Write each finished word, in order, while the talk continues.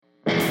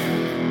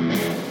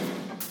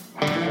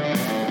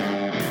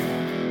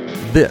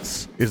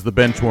This is the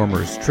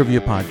Benchwarmers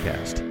Trivia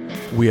Podcast.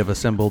 We have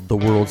assembled the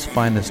world's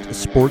finest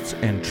sports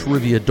and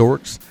trivia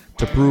dorks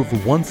to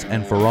prove once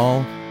and for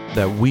all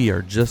that we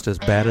are just as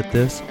bad at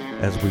this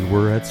as we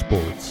were at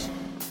sports.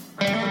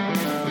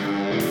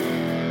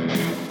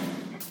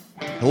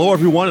 Hello,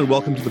 everyone, and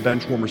welcome to the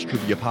Benchwarmers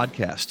Trivia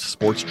Podcast,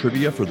 sports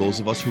trivia for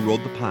those of us who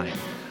rode the pine.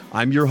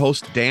 I'm your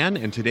host, Dan,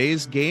 and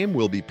today's game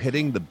will be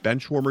pitting the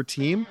Benchwarmer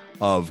team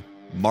of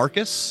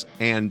Markkus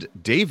and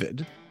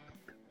David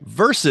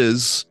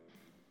versus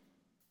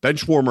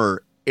Benchwarmer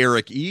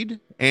Eric Eid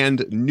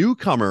and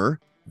newcomer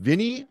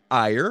Vinnie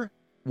Iyer,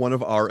 one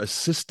of our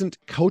assistant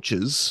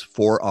coaches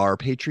for our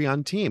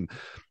Patreon team.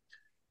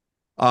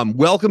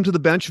 Welcome to the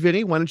bench,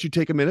 Vinnie. Why don't you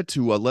take a minute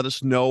to let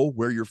us know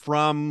where you're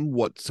from,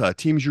 what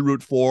teams you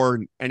root for,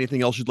 and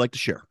anything else you'd like to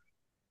share.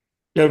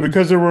 Yeah,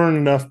 because there weren't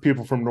enough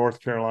people from North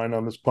Carolina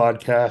on this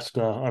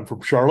podcast, I'm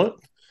from Charlotte.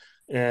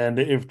 And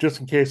if just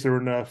in case there were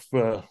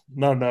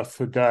not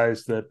enough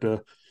guys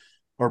that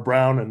are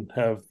brown and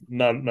have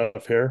not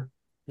enough hair,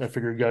 I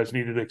figured you guys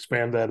needed to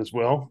expand that as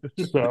well.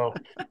 So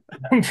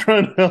I'm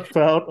trying to help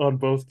out on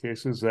both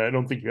cases. I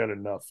don't think you got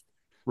enough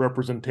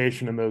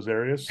representation in those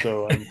areas.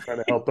 So I'm trying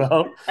to help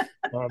out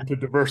to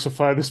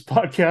diversify this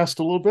podcast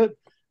a little bit.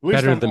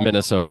 Better than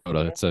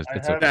Minnesota.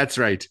 That's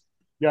right.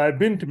 Yeah, I've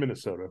been to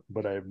Minnesota,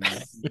 but I've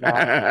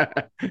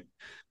not.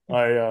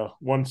 I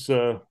once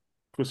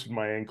twisted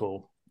my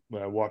ankle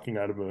walking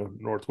out of a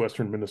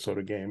Northwestern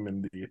Minnesota game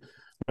in the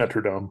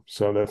Metrodome.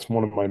 So that's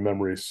one of my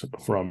memories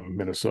from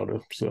Minnesota.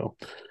 So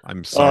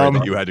I'm sorry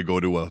that you had to go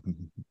to a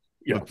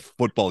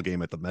football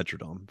game at the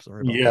Metrodome.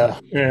 Sorry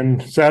about that.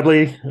 And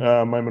sadly,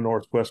 I'm a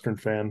Northwestern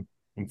fan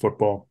in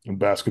football and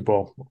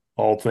basketball,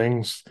 all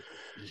things.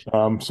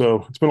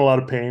 So it's been a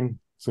lot of pain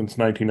since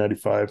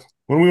 1995.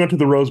 When we went to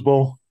the Rose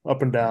Bowl,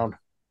 up and down,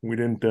 we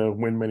didn't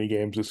win many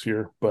games this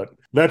year. But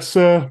that's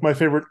my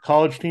favorite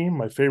college team.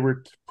 My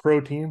favorite pro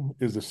team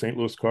is the St.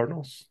 Louis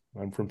Cardinals.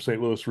 I'm from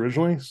St. Louis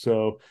originally,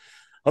 so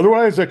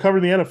otherwise, I cover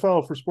the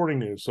NFL for Sporting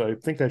News, so I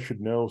think I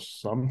should know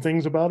some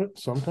things about it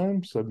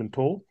sometimes, I've been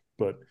told.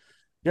 But,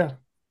 yeah.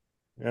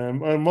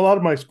 And a lot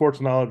of my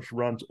sports knowledge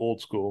runs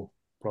old school,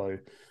 probably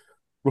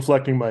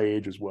reflecting my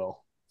age as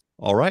well.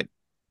 All right.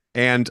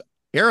 And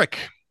Eric.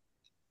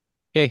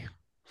 Hey.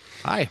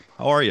 Hi.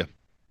 How are you?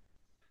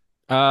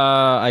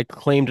 I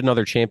claimed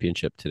another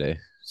championship today.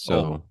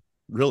 So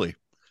really?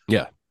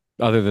 Yeah.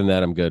 Other than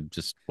that, I'm good.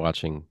 Just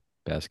watching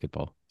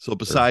basketball. So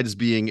besides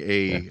being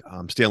a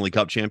Stanley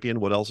Cup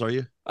champion, what else are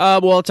you?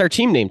 Well, it's our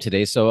team name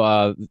today. So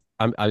I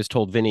was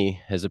told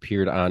Vinnie has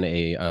appeared on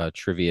a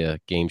trivia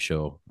game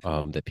show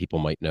that people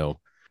might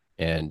know.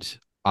 And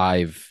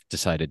I've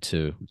decided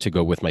to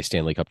go with my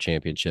Stanley Cup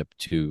championship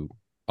to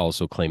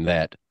also claim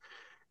that.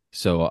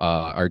 So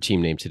our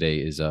team name today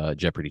is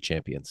Jeopardy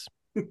Champions.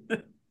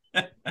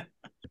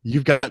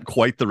 You've got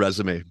quite the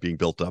resume being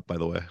built up, by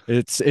the way.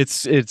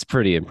 It's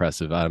pretty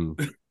impressive. I'm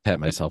pat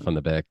myself on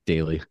the back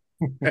daily.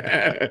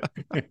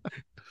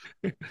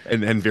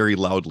 and very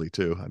loudly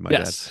too, I might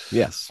add.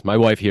 Yes, my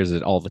wife hears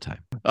it all the time.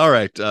 All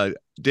right,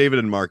 David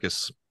and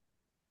Markkus,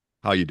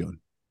 how you doing?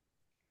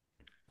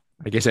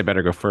 I guess I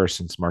better go first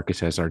since Markkus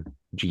has our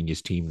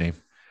genius team name.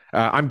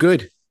 I'm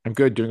good.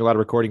 Doing a lot of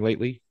recording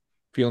lately,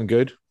 feeling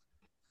good,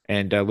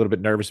 and a little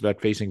bit nervous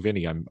about facing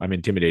Vinnie. I'm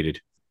intimidated.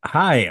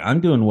 Hi,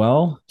 I'm doing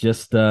well.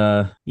 Just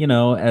as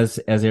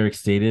Eric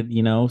stated,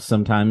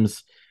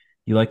 sometimes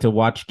you like to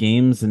watch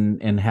games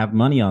and have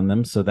money on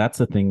them. So that's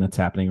the thing that's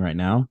happening right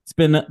now. It's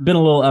been a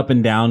little up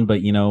and down,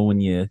 but when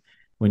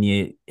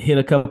you hit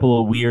a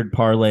couple of weird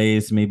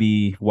parlays,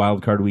 maybe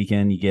wild card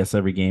weekend, you guess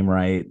every game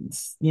right.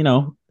 It's,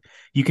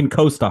 you can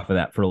coast off of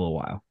that for a little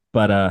while.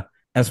 But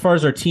as far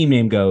as our team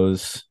name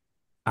goes,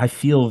 I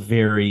feel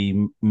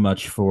very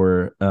much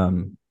for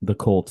the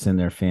Colts and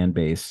their fan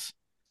base.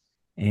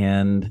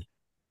 And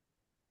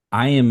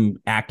I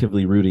am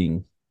actively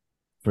rooting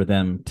for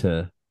them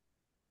to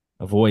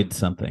avoid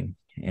something.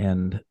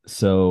 And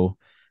so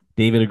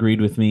David agreed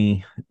with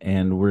me,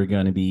 and we're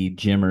going to be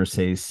Jim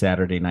Irsay's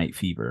Saturday Night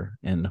Fever,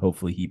 and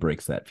hopefully he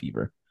breaks that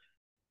fever.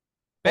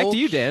 Back to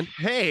you, Dan.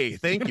 Hey,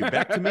 thank you.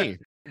 Back to me.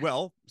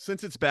 Well,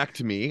 since it's back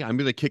to me, I'm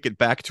going to kick it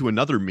back to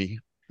another me.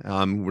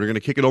 We're going to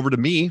kick it over to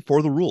me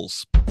for the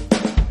rules.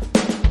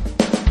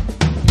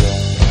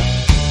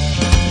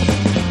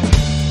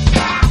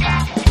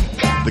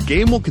 The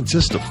game will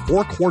consist of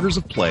 4 quarters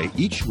of play,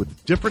 each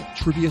with different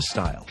trivia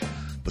style.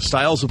 The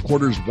styles of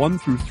quarters 1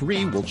 through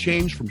 3 will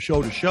change from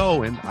show to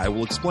show, and I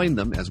will explain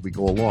them as we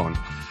go along.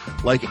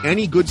 Like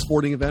any good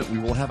sporting event, we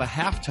will have a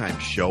halftime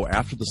show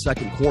after the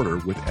second quarter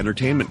with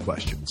entertainment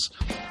questions.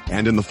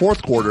 And in the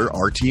fourth quarter,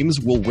 our teams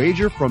will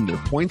wager from their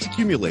points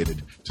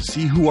accumulated to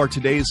see who are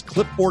today's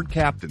clipboard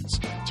captains,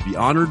 to be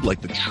honored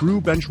like the true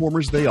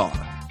benchwarmers they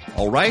are.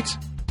 All right,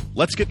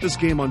 let's get this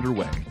game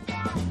underway.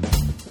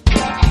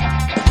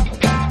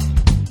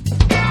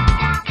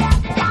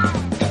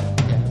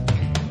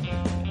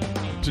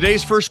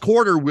 Today's first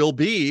quarter will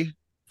be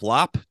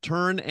Flop,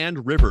 Turn,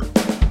 and River.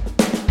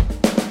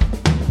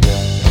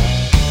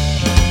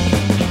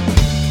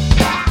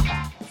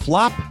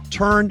 Flop,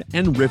 Turn,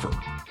 and River.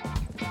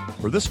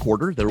 For this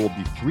quarter, there will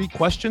be 3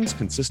 questions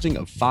consisting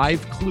of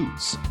 5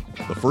 clues.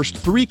 The first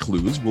 3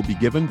 clues will be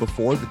given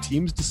before the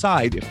teams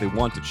decide if they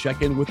want to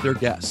check in with their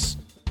guess.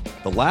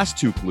 The last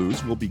 2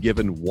 clues will be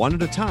given one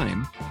at a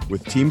time,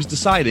 with teams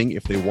deciding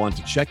if they want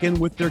to check in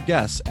with their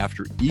guess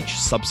after each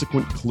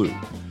subsequent clue.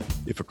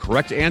 If a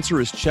correct answer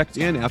is checked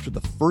in after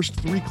the first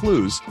 3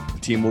 clues, the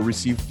team will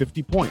receive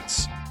 50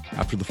 points.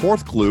 After the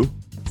 4th clue,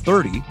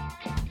 30,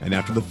 and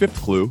after the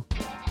 5th clue,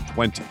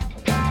 20.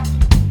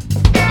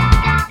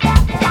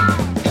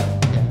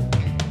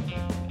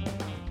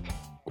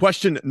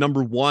 Question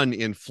number 1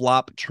 in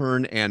Flop,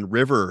 Turn, and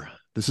River.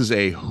 This is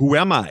a Who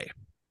Am I?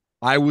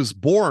 I was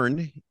born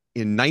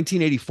in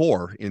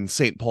 1984 in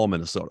St. Paul,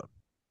 Minnesota.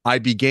 I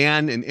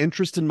began an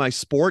interest in my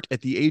sport at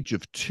the age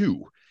of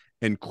 2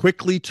 and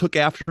quickly took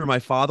after my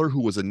father,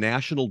 who was a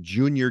national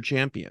junior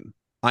champion.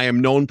 I am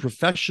known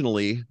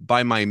professionally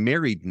by my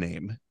married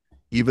name,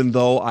 even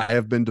though I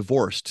have been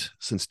divorced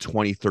since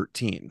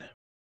 2013.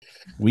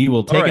 We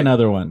will take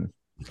another one.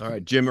 All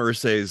right. Jim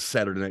Irsay's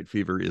Saturday Night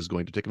Fever is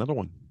going to take another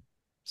one.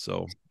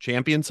 So,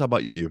 champions, how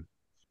about you?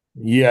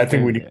 Yeah, I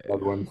think we need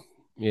another one.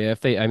 Yeah,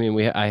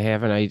 I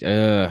haven't.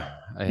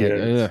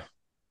 Yeah.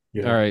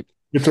 All right.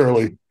 It's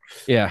early.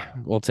 Yeah,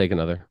 we'll take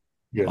another.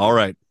 Yeah. All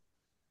right.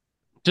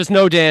 Just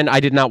know, Dan, I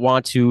did not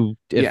want to.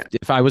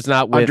 If I was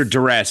not with, under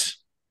duress.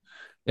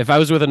 If I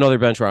was with another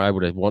bench runner, I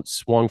would have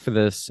swung for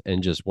this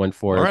and just went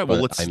for it. All right.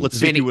 Well, let's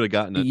see if you would have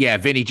gotten it. Yeah,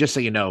 Vinny. Just so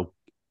you know,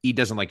 he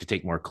doesn't like to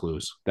take more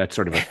clues. That's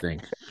sort of a thing.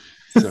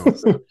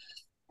 So.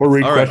 Or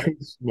read All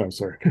questions. Right. No,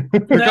 sorry.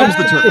 Here comes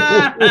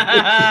the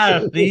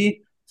turn.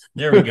 See?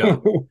 There we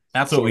go.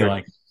 That's what we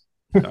like.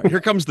 Right,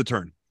 here comes the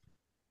turn.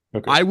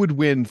 Okay. I would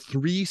win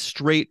 3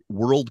 straight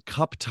World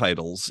Cup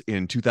titles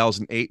in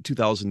 2008,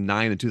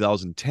 2009, and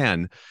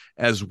 2010,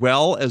 as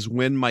well as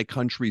win my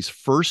country's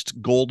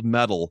first gold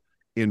medal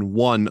in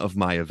one of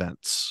my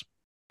events.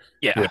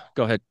 Yeah.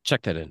 Go ahead.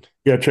 Check that in.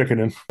 Yeah, checking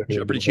in.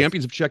 Jeopardy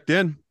champions have checked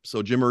in.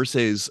 So Jim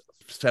Irsay's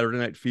Saturday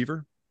Night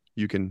Fever,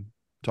 you can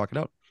talk it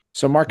out.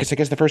 So, Marcus, I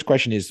guess the first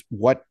question is,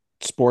 what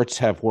sports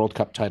have World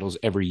Cup titles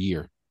every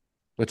year?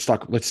 Let's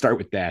start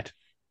with that.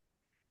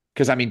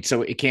 Because it's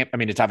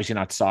obviously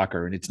not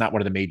soccer, and it's not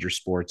one of the major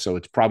sports, so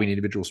it's probably an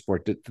individual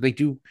sport. Do they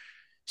do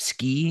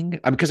skiing?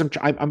 Because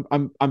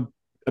I'm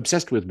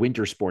obsessed with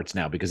winter sports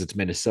now because it's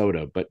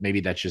Minnesota, but maybe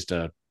that's just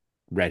a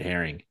red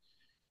herring.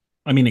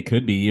 I mean, it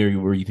could be. Or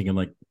were you thinking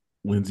like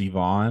Lindsey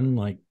Vonn,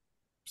 like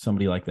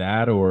somebody like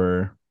that,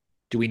 or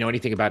do we know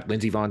anything about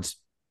Lindsey Vonn's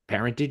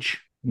parentage?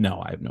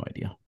 No, I have no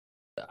idea.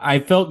 I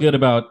felt good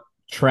about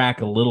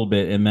track a little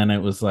bit, and then it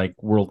was like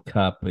World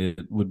Cup. It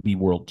would be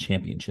World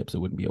Championships. It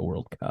wouldn't be a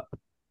World Cup.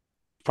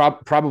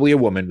 Probably a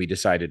woman, we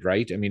decided,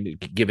 right? I mean,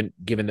 given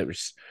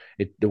that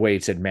the way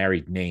it said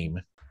married name,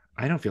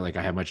 I don't feel like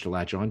I have much to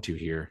latch onto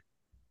here.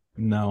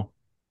 No,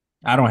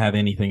 I don't have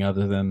anything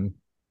other than,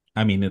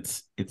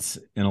 it's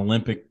an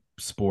Olympic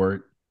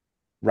sport,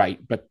 right?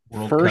 But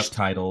World Cup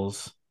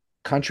titles,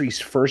 country's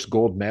first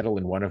gold medal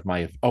in one of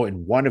my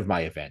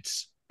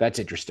events. That's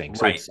interesting.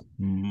 So right.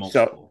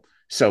 Multiple.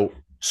 So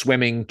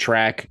swimming,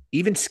 track,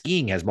 even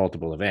skiing has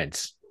multiple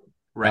events.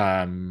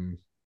 Right.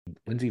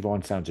 Lindsey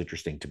Vonn sounds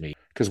interesting to me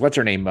because what's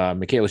her name?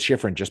 Michaela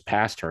Schifrin just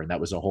passed her, and that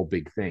was a whole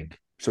big thing.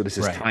 So this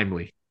is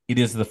timely. It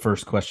is the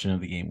first question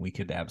of the game. We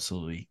could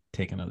absolutely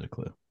take another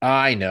clue.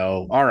 I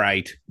know. All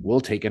right.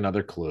 We'll take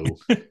another clue.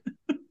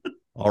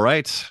 All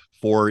right.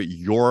 For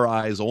your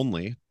eyes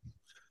only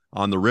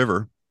on the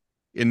river.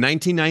 In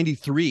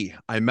 1993,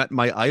 I met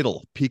my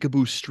idol,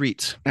 Peekaboo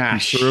Street, who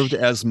served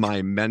as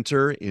my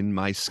mentor in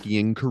my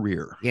skiing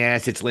career.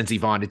 Yes, it's Lindsey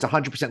Vonn. It's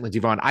 100% Lindsey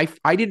Vonn.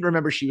 I didn't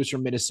remember she was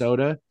from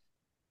Minnesota.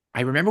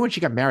 I remember when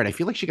she got married. I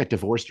feel like she got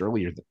divorced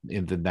earlier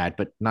than that,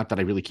 but not that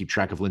I really keep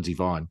track of Lindsey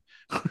Vonn.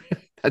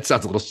 That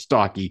sounds a little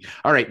stalky.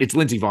 All right, it's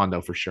Lindsey Vonn,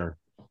 though, for sure.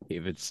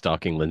 David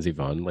stalking Lindsey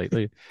Vonn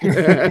lately.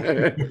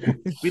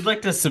 We'd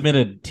like to submit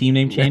a team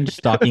name change,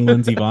 Stalking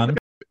Lindsey Vonn.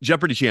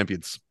 Jeopardy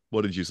champions.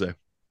 What did you say?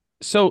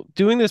 So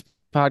doing this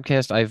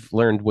podcast, I've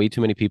learned way too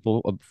many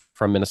people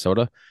from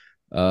Minnesota.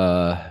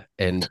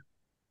 And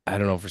I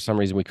don't know, for some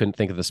reason, we couldn't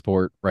think of the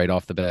sport right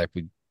off the bat.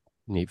 We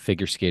need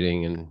figure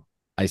skating. And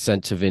I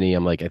sent to Vinny,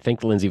 I'm like, I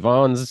think Lindsey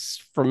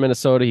Vonn's from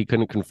Minnesota. He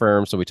couldn't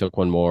confirm. So we took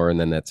one more. And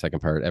then that second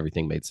part,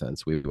 everything made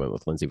sense. We went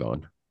with Lindsey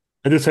Vonn.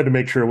 I just had to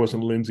make sure it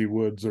wasn't Lindsey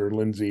Woods or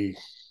Lindsey.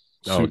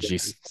 Oh,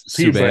 geez.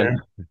 Subban.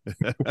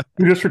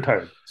 He just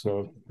retired.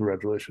 So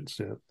congratulations.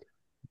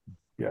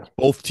 Yeah.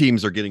 Both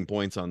teams are getting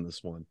points on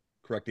this one.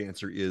 Correct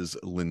answer is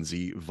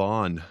Lindsey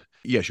Vonn.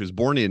 Yeah, she was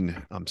born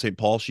in St.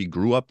 Paul. She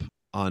grew up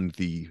on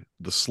the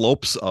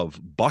slopes of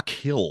Buck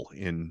Hill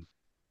in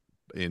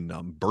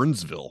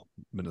Burnsville,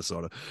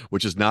 Minnesota,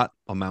 which is not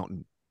a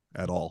mountain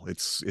at all.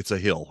 It's a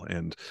hill,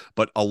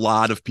 but a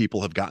lot of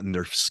people have gotten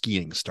their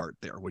skiing start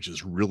there, which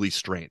is really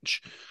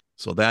strange.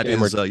 So that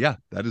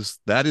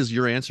is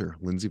your answer,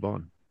 Lindsey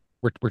Vonn.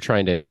 We're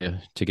trying to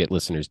get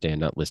listeners, Dan,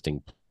 not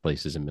listing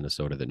places in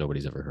Minnesota that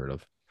nobody's ever heard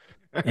of.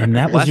 And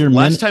that was your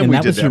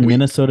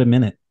Minnesota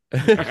Minute.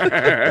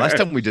 Last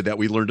time we did that,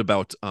 we learned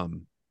about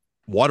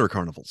water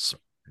carnivals.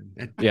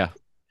 Yeah.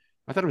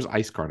 I thought it was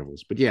ice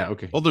carnivals, but yeah,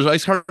 okay. Well, there's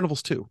ice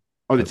carnivals too.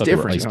 Oh, that's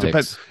different.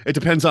 It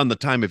depends on the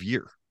time of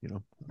year,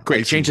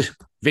 Quick,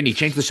 Vinny,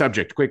 change the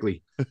subject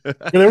quickly. Yeah,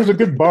 there was a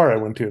good bar I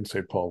went to in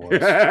St. Paul once.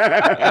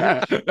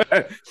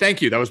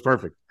 Thank you. That was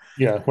perfect.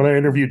 Yeah, when I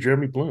interviewed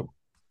Jeremy Bloom.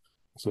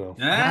 So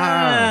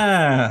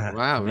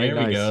wow, there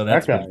nice. we go.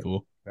 That's that guy, pretty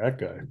cool. That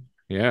guy.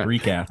 Yeah.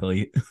 Greek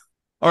athlete.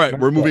 All right,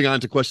 we're moving on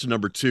to question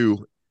number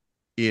 2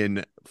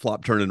 in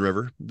Flop, Turn, and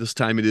River. This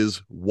time it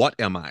is, what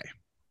am I?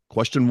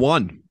 Question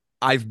 1.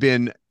 I've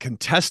been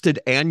contested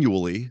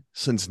annually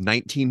since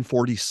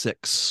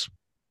 1946.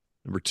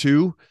 Number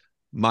 2,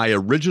 my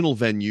original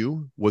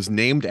venue was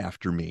named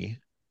after me,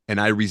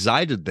 and I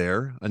resided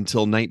there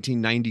until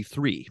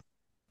 1993.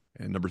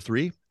 And number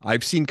 3,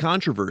 I've seen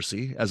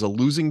controversy as a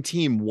losing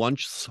team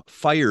once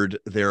fired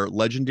their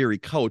legendary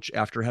coach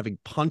after having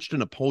punched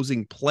an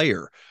opposing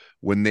player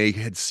when they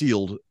had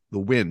sealed the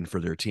win for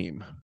their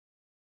team.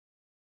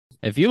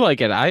 If you like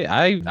it,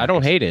 I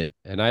don't hate it,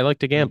 and I like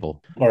to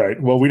gamble. All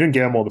right. Well, we didn't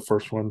gamble the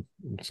first one,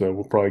 so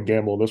we'll probably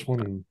gamble this one.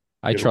 And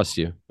I trust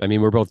you. I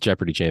mean, we're both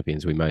Jeopardy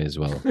champions. We might as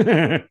well.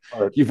 right.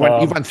 You've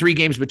won 3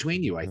 games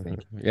between you, I think.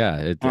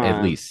 Yeah,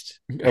 at least.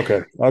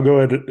 Okay, I'll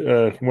go ahead.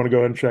 Want to go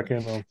ahead and check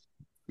in?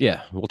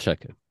 Yeah, we'll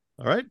check it.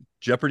 All right.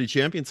 Jeopardy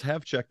champions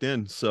have checked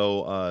in.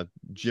 So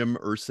Jim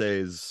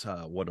Irsay's,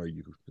 what are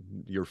you?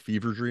 Your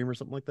fever dream or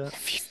something like that?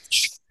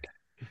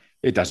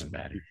 It doesn't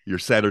matter. Your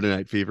Saturday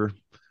Night Fever.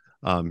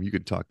 You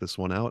could talk this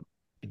one out,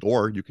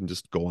 or you can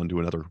just go on to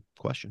another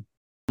question.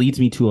 Leads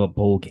me to a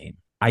bowl game.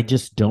 I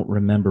just don't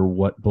remember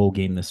what bowl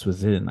game this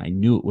was in. I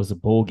knew it was a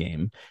bowl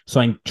game.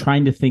 So I'm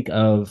trying to think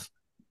of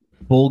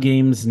bowl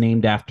games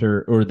named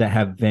after or that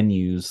have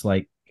venues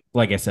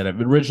like I said,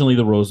 originally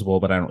the Rose Bowl,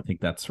 but I don't think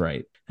that's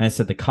right. And I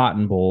said the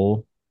Cotton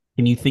Bowl.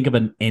 Can you think of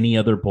any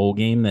other bowl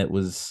game that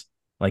was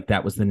like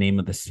that was the name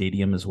of the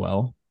stadium as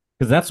well?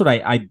 Because that's what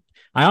I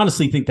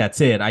honestly think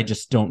that's it. I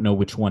just don't know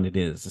which one it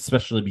is,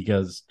 especially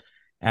because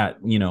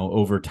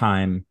over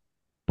time,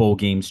 bowl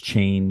games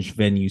change,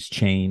 venues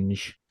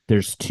change.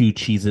 There's 2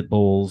 Cheez-It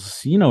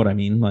bowls. You know what I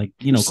mean? Like,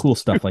 cool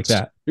stuff like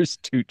that. There's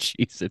 2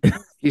 Cheez-It.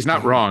 He's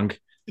not wrong.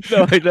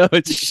 No, I know.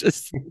 It's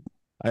just...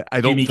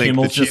 I don't Jimmy think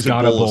Kimmel's the just Cheez-It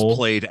got a Bowl bowl. is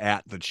played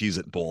at the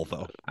Cheez-It Bowl,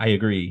 though. I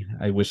agree.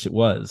 I wish it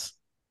was.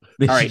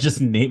 They All should right.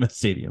 just name a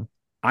stadium.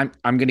 I'm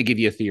going to give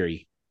you a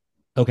theory.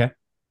 Okay.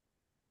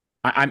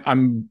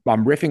 I'm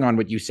riffing on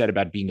what you said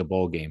about being a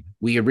bowl game.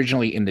 We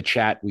originally in the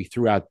chat, we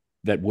threw out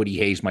that Woody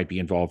Hayes might be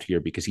involved here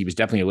because he was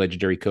definitely a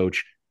legendary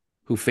coach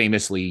who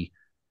famously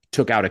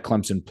took out a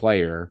Clemson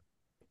player.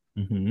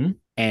 Mm-hmm.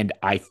 And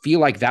I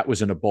feel like that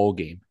was in a bowl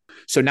game.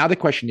 So now the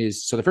question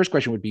is, the first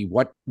question would be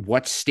what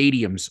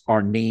stadiums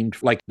are named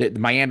like the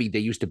Miami,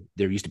 there used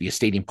to be a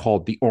stadium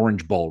called the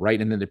Orange Bowl,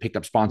 right? And then they picked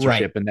up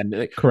sponsorship and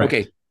then Correct.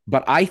 Okay.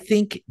 But I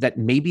think that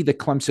maybe the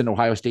Clemson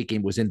Ohio State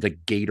game was in the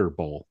Gator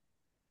Bowl.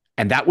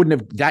 And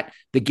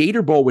the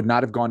Gator Bowl would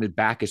not have gone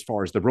back as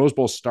far as the Rose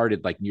Bowl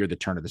started like near the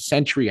turn of the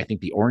century. I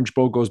think the Orange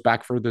Bowl goes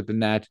back further than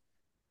that.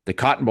 The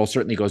Cotton Bowl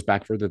certainly goes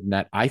back further than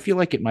that. I feel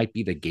like it might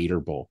be the Gator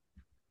Bowl.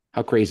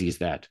 How crazy is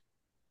that?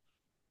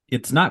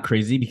 It's not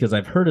crazy because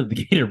I've heard of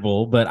the Gator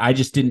Bowl, but I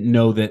just didn't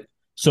know that.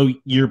 So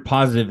you're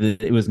positive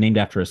that it was named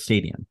after a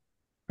stadium,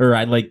 or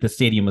the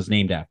stadium was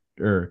named after.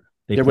 Or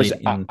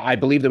I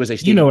believe there was a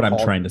stadium. You know what I'm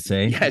trying to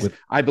say? Yes,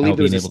 I believe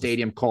there was a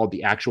stadium called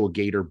the actual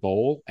Gator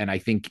Bowl, and I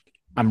think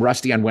I'm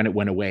rusty on when it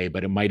went away,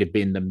 but it might have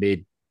been the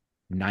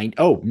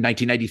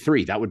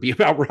 1993. That would be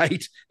about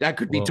right. That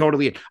could be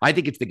totally it. I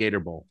think it's the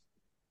Gator Bowl.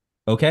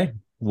 Okay,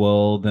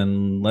 well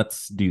then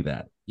let's do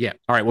that. Yeah.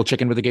 All right, we'll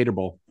check in with the Gator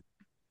Bowl.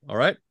 All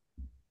right.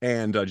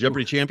 And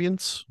Jeopardy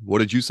champions, what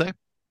did you say?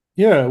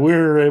 Yeah, we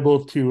were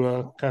able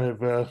to kind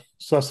of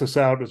suss this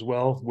out as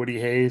well. Woody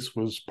Hayes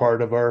was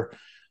part of our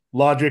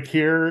logic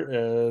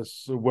here,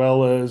 as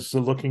well as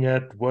looking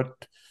at what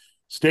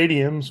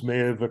stadiums may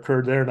have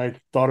occurred there. And I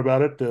thought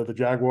about it. The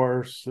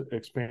Jaguars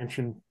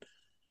expansion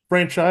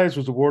franchise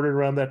was awarded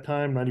around that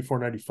time, 94,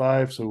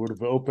 95. So it would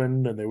have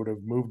opened and they would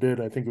have moved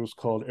it. I think it was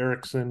called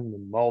Ericsson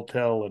and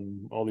Maltel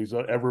and all these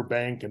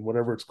Everbank and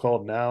whatever it's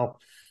called now.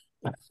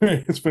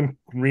 It's been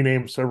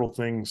renamed several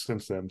things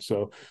since then.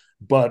 So,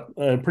 but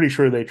I'm pretty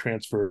sure they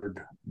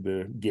transferred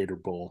the Gator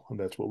Bowl, and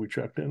that's what we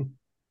checked in.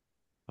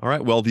 All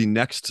right. Well, the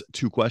next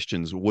 2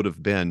 questions would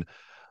have been,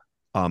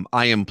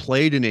 I am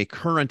played in a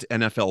current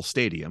NFL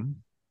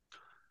stadium,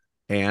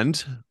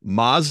 and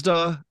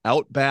Mazda,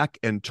 Outback,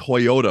 and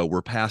Toyota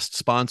were past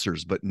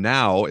sponsors, but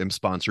now am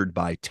sponsored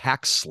by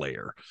Tax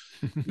Slayer.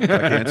 The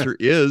correct answer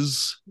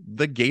is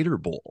the Gator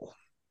Bowl.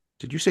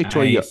 Did you say Nice.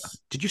 Toyota?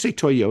 Did you say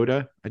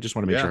Toyota? I just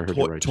want to make sure I heard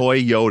it right.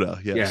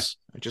 Toyota, yes.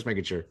 Yeah, just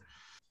making sure.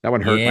 That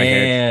one hurt my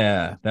head.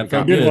 Yeah, that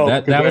felt Good good.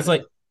 help. That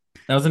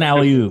was an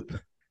alley oop.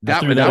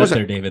 That was was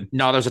there, David.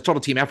 No, that was a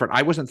total team effort.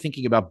 I wasn't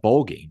thinking about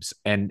bowl games,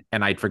 and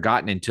I'd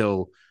forgotten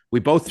until we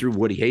both threw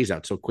Woody Hayes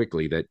out so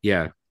quickly that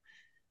yeah.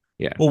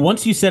 Well,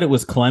 once you said it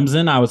was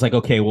Clemson, I was like,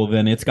 okay, well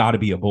then it's got to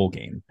be a bowl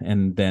game,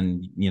 and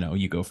then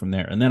you go from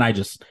there. And then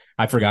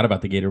I forgot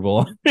about the Gator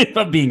Bowl. If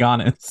I'm being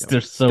honest,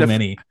 there's so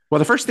many. Well,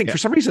 the first thing, for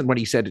some reason, when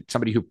he said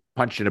somebody who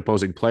punched an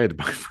opposing player,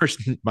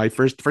 my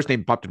first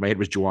name popped in my head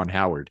was Juwan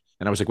Howard,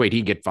 and I was like, wait,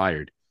 he'd get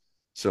fired.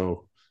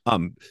 So,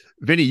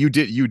 Vinny, you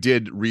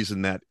did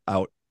reason that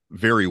out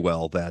very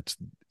well, that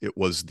it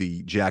was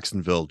the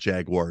Jacksonville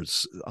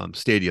Jaguars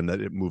stadium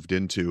that it moved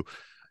into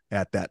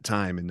at that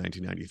time in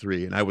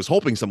 1993, and I was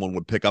hoping someone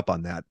would pick up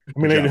on that. I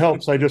mean, it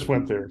helps. I just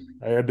went there.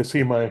 I had to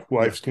see my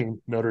wife's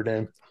team, Notre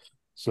Dame,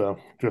 so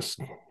just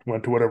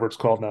went to whatever it's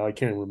called now. I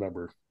can't even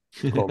remember.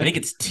 I think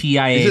it's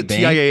TIAA. Is it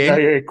TIAA?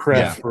 TIAA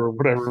Cref or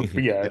whatever.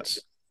 But yeah,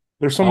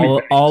 there's so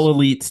many all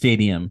elite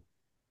stadium.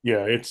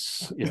 Yeah,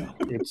 it's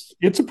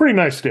a pretty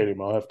nice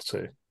stadium, I'll have to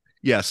say.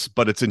 Yes,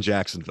 but it's in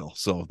Jacksonville,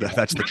 so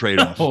that's the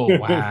trade-off. Oh,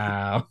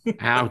 wow.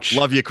 Ouch.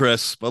 Love you,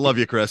 Chris. I love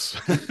you, Chris.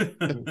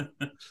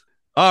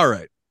 All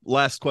right.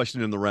 Last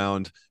question in the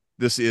round.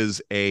 This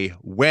is a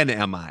when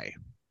am I?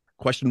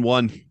 Question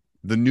 1.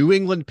 The New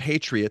England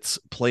Patriots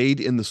played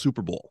in the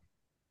Super Bowl.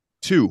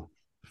 2.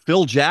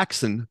 Phil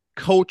Jackson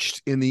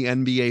coached in the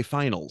NBA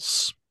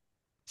Finals.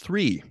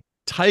 3.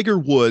 Tiger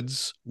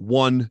Woods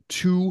won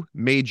 2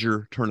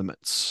 major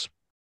tournaments.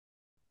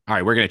 All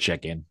right, we're going to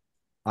check in.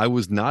 I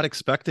was not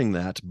expecting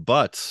that,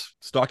 but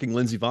Stalking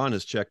Lindsey Vonn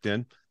has checked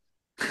in.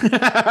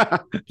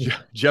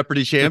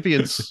 Jeopardy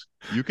champions,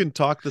 you can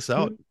talk this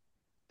out.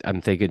 I'm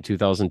thinking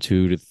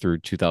 2002 through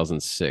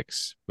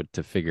 2006, but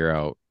to figure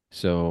out.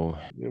 So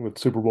with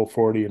Super Bowl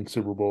 40 and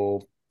Super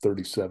Bowl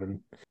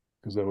 37,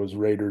 because that was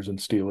Raiders and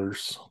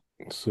Steelers.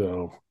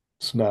 So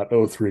it's not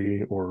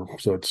 03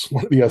 so it's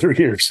one of the other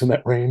years in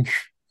that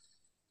range.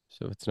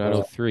 So it's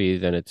not 03,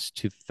 then it's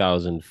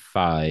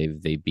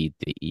 2005. They beat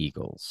the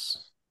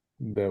Eagles.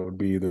 That would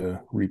be the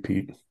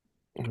repeat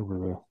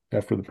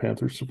after the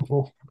Panthers Super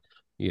Bowl.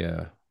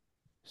 Yeah.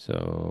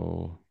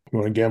 So you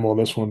want to gamble on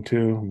this one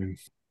too? I mean,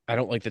 I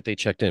don't like that they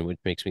checked in, which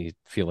makes me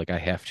feel like I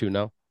have to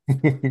now.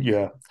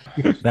 Yeah.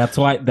 That's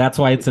why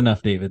it's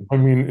enough, David. I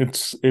mean,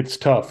 it's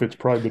tough. It's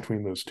probably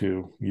between those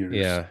 2 years.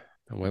 Yeah.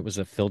 What was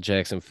it? Phil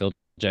Jackson. Phil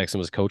Jackson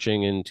was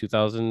coaching in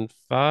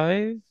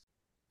 2005.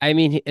 I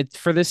mean,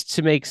 for this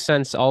to make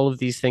sense, all of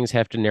these things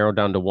have to narrow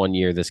down to 1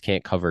 year. This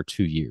can't cover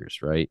 2 years,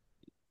 right?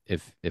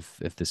 If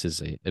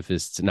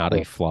it's not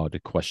a flawed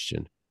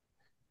question.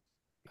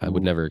 I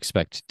would never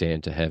expect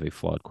Dan to have a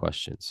flawed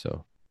question.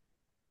 So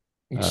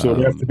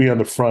it'd have to be on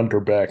the front or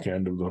back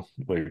end of the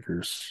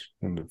Lakers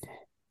and the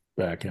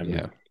back end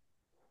of the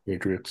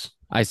Patriots.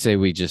 I say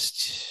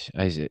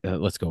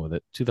let's go with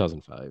it.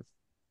 2005.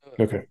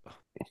 Okay,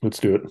 let's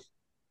do it.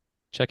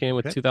 Check in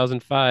with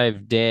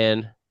 2005,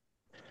 Dan.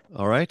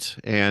 All right,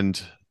 and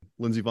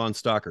Lindsey Vonn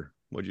Stalker,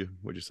 what'd you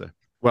say?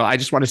 Well, I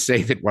just want to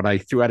say that when I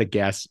threw out a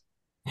guess,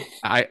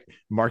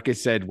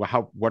 Marcus said,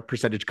 "Well, what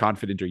percentage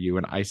confident are you?"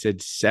 And I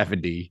said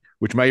 70,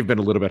 which might have been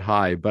a little bit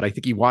high, but I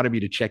think he wanted me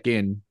to check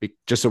in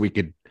just so we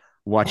could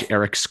watch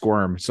Eric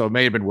squirm. So it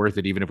may have been worth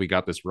it, even if we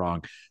got this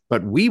wrong.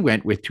 But we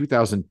went with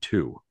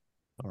 2002.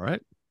 All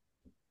right.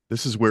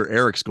 This is where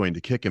Eric's going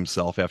to kick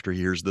himself after he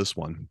hears this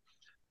one.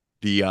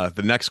 The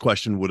next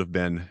question would have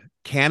been: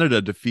 Canada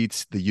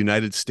defeats the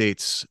United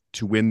States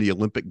to win the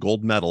Olympic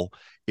gold medal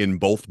in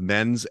both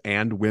men's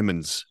and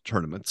women's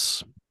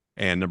tournaments.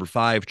 And number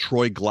 5,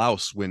 Troy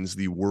Glaus wins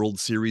the World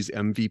Series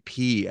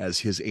MVP as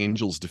his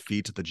Angels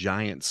defeat the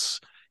Giants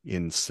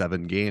in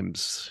 7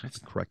 games. The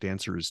correct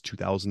answer is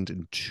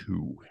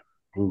 2002.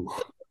 Ooh.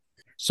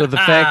 So the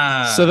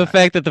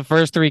fact that the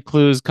first 3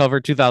 clues cover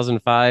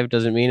 2005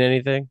 doesn't mean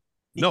anything?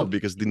 No,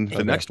 because the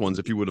next ones,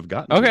 if you would have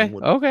gotten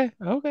Okay.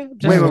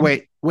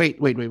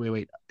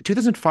 Wait.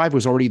 2005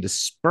 was already the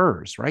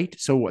Spurs, right?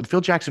 So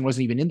Phil Jackson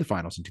wasn't even in the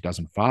finals in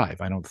 2005.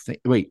 I don't think.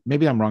 Wait,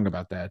 maybe I'm wrong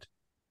about that.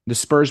 The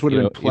Spurs would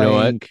have been playing. You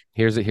know what?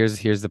 Here's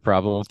the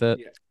problem with it.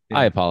 Yeah.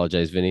 I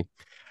apologize, Vinny.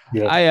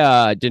 Yeah.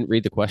 I didn't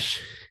read the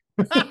question.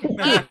 There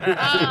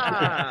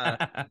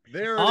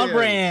on is.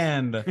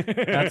 Brand.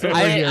 That's what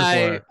we're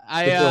here for.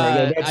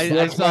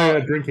 That's my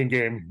drinking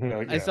game.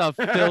 I saw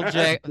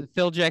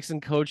Phil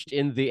Jackson coached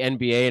in the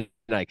NBA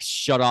and I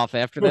shut off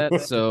after that.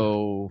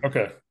 So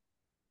okay,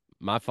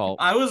 my fault.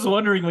 I was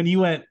wondering when you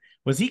went,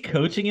 was he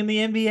coaching in the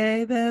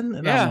NBA then?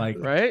 And yeah, I'm like,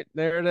 right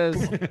there it is.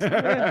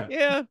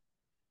 yeah.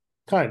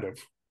 Kind of.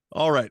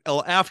 All right.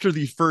 Well, after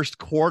the first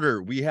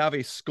quarter, we have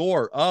a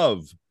score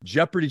of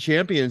Jeopardy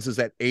champions is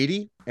at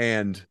 80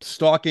 and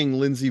Stalking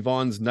Lindsey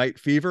Vonn's Night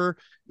Fever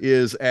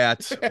is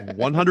at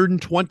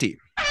 120.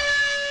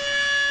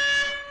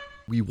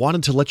 We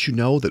wanted to let you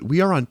know that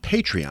we are on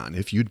Patreon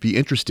if you'd be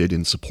interested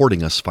in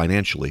supporting us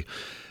financially.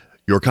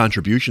 Your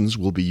contributions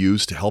will be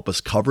used to help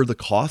us cover the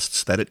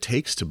costs that it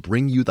takes to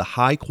bring you the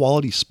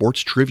high-quality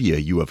sports trivia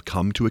you have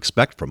come to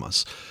expect from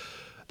us.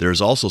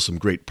 There's also some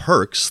great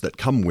perks that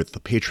come with the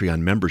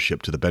Patreon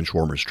membership to the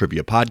Benchwarmers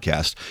Trivia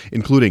Podcast,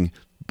 including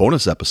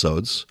bonus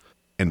episodes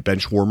and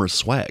Benchwarmers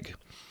swag.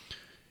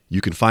 You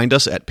can find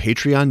us at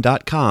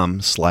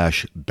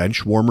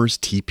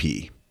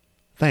patreon.com/benchwarmerstp.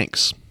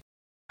 Thanks.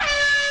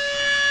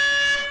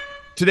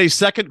 Today's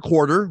second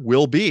quarter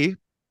will be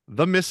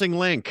The Missing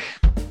Link.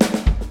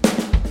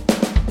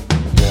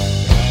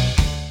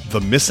 The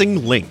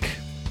Missing Link.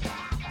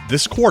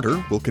 This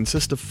quarter will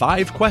consist of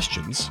 5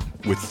 questions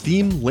with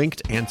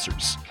theme-linked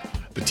answers.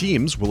 The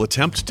teams will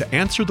attempt to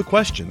answer the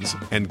questions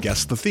and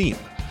guess the theme.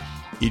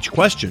 Each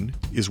question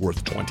is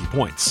worth 20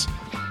 points.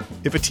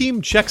 If a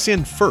team checks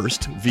in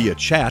first via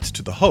chat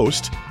to the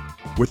host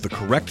with the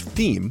correct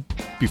theme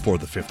before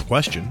the 5th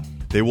question,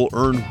 they will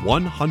earn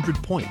 100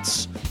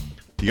 points.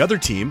 The other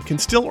team can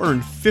still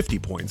earn 50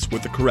 points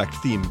with the correct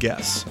theme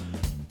guess.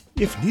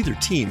 If neither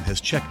team has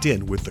checked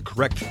in with the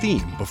correct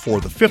theme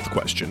before the 5th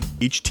question,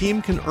 each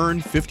team can earn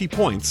 50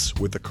 points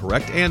with the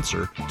correct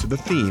answer to the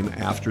theme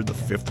after the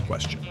 5th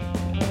question.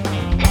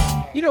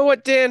 You know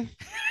what, Dan?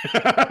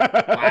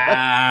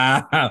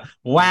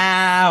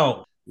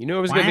 Wow. You knew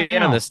I was going to be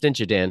in on this, didn't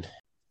you, Dan?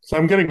 So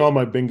I'm getting all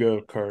my bingo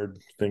card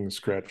things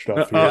scratched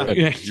off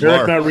here. You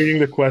Eric are. not reading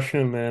the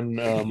question and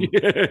then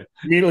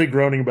immediately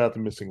groaning about the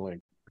missing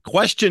link.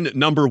 Question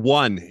number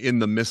 1 in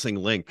the missing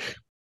link.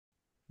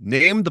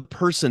 Name the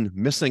person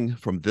missing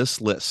from this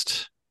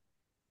list.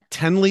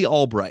 Tenley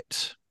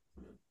Albright,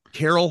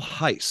 Carol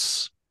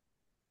Heiss,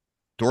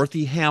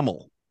 Dorothy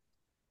Hamill,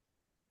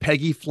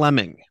 Peggy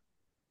Fleming,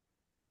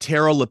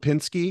 Tara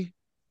Lipinski,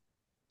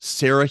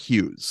 Sarah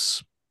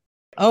Hughes.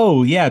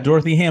 Oh, yeah.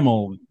 Dorothy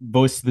Hamill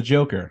voiced the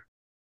Joker.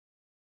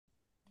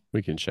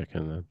 We can check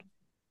in then.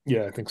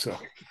 Yeah, I think so.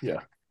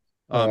 Yeah.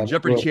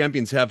 Jeopardy well-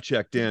 champions have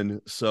checked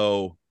in,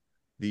 so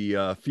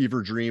the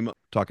Fever Dream,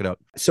 talk it out.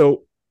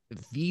 So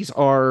these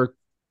are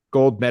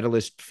gold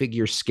medalist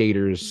figure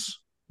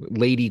skaters,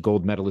 lady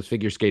gold medalist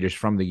figure skaters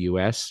from the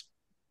US,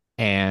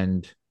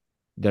 and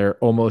they're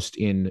almost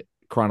in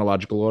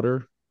chronological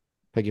order.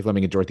 Peggy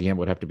Fleming and Dorothy Hamill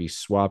would have to be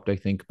swapped, I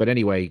think. But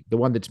anyway, the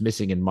one that's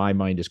missing in my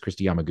mind is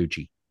Christy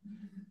Yamaguchi.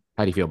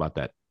 How do you feel about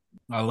that?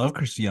 I love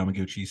Christy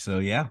Yamaguchi, so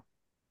yeah.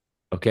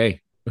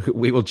 Okay.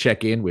 We will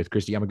check in with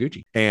Christy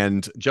Yamaguchi.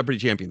 And Jeopardy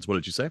champions, what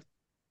did you say?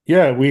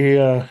 Yeah, we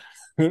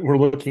we're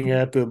looking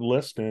at the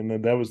list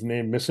and that was the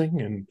name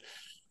missing, and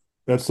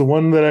that's the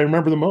one that I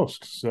remember the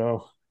most.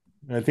 So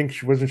I think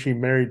wasn't she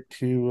married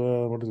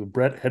to what is it,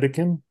 Brett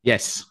Hedican?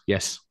 Yes.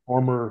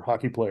 Former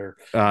hockey player.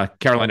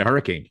 Carolina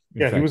Hurricane.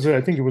 Yeah, he was.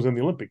 I think he was on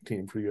the Olympic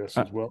team for US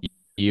as well.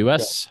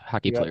 U.S.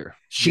 hockey player.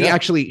 She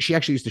actually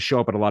used to show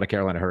up at a lot of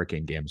Carolina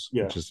Hurricane games,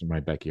 Yeah. which is in my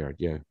backyard.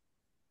 Yeah.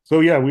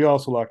 So yeah, we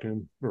also locked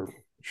in or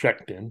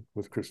checked in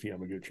with Christy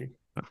Yamaguchi.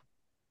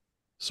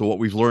 So what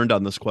we've learned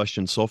on this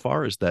question so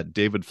far is that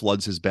David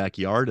floods his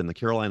backyard and the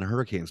Carolina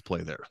Hurricanes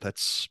play there.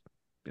 That's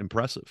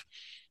impressive.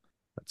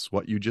 That's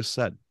what you just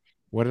said.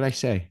 What did I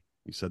say?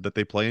 You said that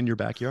they play in your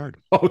backyard.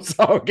 Oh,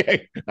 so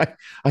okay. I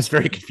was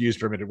very confused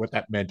for a minute what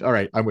that meant. All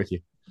right, I'm with you.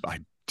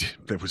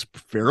 That was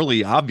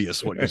fairly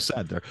obvious what you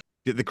said there.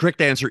 The correct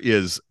answer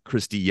is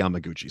Christy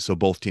Yamaguchi. So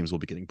both teams will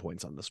be getting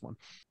points on this one.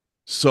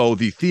 So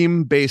the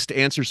theme-based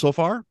answer so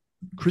far,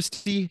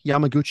 Christy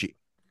Yamaguchi.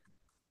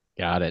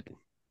 Got it.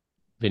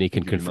 Vinny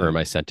can Give you confirm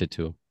money. I sent it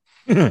to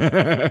him.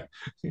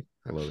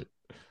 I love it.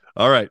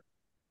 All right.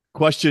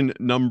 Question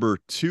number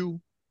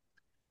 2.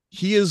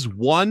 He is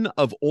one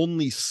of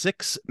only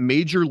 6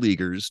 major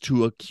leaguers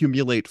to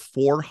accumulate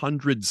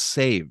 400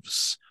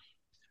 saves.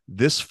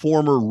 This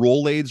former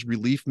Rolaids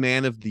Relief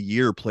Man of the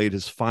Year played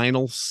his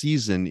final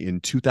season in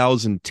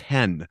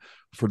 2010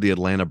 for the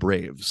Atlanta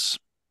Braves.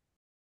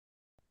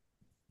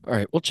 All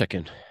right, we'll check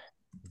in.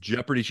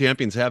 Jeopardy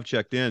champions have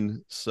checked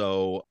in,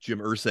 so Jim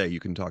Irsay, you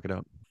can talk it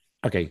out.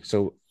 Okay,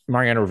 so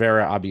Mariano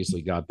Rivera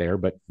obviously got there,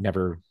 but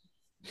never,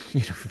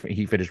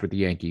 he finished with the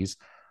Yankees.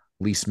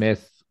 Lee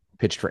Smith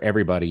pitched for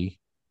everybody,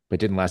 but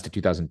didn't last to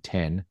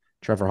 2010.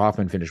 Trevor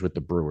Hoffman finished with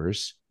the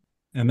Brewers.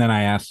 And then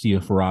I asked you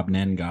if Rob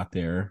Nen got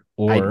there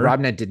or Rob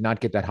Nett did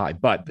not get that high,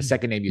 but the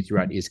second name you threw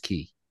out is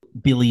key.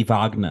 Billy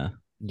Wagner.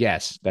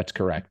 Yes, that's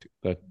correct.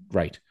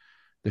 Right.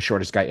 The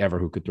shortest guy ever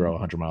who could throw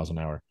 100 miles an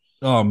hour.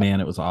 Oh, man,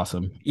 it was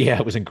awesome. Yeah,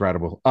 it was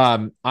incredible.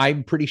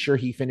 I'm pretty sure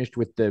he finished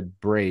with the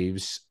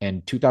Braves,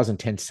 and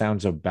 2010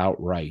 sounds about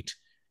right.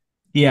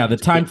 Yeah, the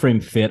time frame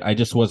fit. I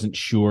just wasn't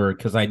sure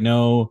because I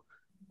know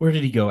where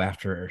did he go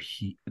after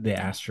the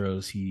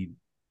Astros?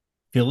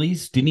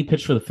 Phillies? Didn't he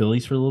pitch for the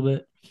Phillies for a little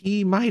bit?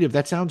 He might have.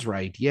 That sounds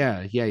right.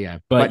 Yeah.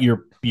 But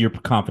you're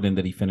confident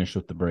that he finished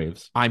with the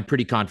Braves. I'm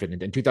pretty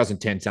confident, and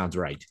 2010 sounds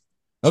right.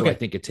 So Okay. I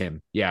think it's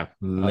him. Yeah.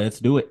 Let's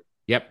do it.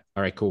 Yep.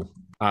 All right, cool.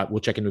 We'll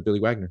check in with Billy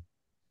Wagner.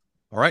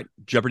 All right.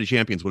 Jeopardy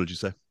champions, what did you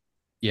say?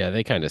 Yeah,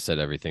 they kind of said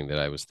everything that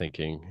I was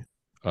thinking.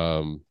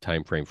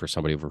 Time frame for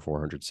somebody over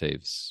 400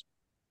 saves.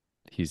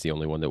 He's the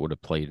only one that would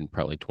have played in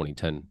probably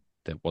 2010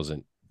 that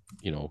wasn't,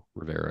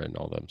 Rivera and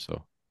all them.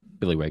 So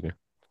Billy Wagner.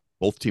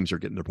 Both teams are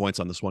getting their points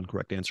on this one.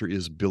 Correct answer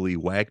is Billy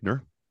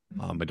Wagner.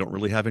 I don't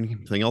really have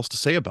anything else to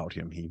say about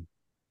him. He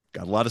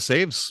got a lot of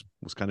saves,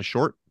 was kind of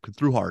short,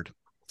 threw hard.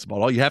 That's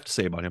about all you have to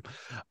say about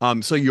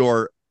him. So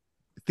your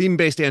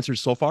theme-based answers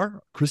so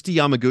far, Christy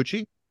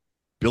Yamaguchi,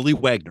 Billy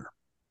Wagner.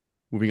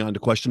 Moving on to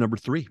question number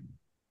 3.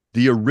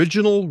 The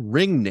original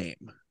ring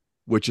name,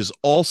 which is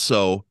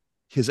also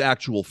his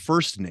actual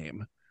first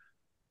name,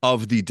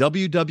 of the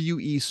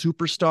WWE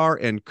superstar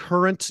and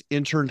current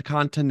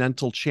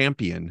Intercontinental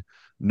Champion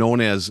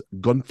known as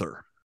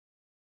Gunther.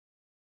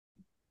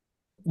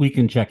 We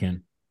can check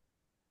in.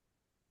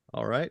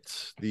 All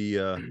right.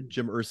 The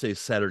Jim Irsay's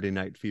Saturday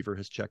Night Fever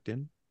has checked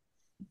in.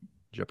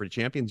 Jeopardy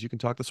champions, you can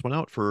talk this one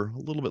out for a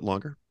little bit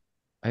longer.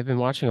 I've been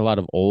watching a lot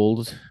of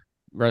old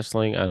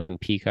wrestling on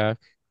Peacock.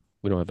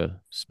 We don't have a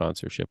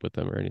sponsorship with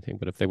them or anything,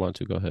 but if they want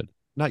to, go ahead.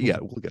 Not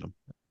yet. We'll get them.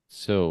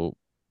 So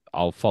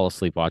I'll fall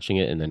asleep watching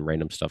it, and then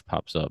random stuff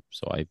pops up.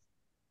 So I,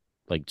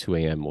 like 2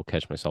 a.m., will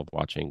catch myself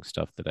watching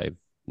stuff that I've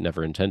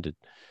never intended.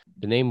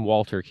 The name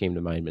Walter came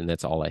to mind, and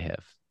that's all I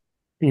have.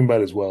 You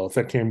might as well. If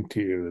that came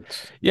to you,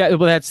 it's Yeah,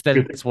 well, that's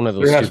one of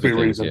those there has to be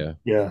stupid a things. reason.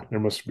 Yeah, there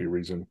must be a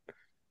reason.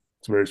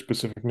 It's a very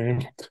specific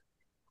name.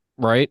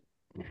 Right?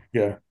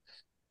 Yeah.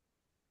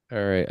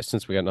 All right.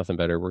 Since we got nothing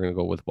better, we're gonna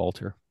go with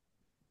Walter.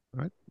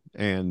 All right.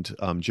 And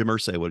Jim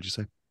Irsay, what did you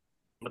say?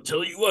 I'll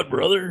tell you what,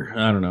 brother.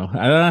 I don't know.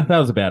 That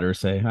was a bad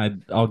say.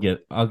 I'll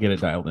get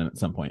it dialed in at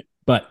some point.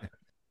 But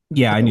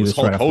yeah, I knew this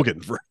Hulk right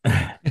Hogan.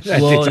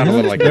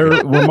 Well, they're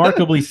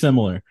remarkably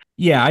similar.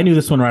 Yeah, I knew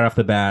this one right off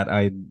the bat.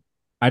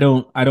 I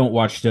don't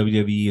watch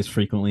WWE as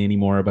frequently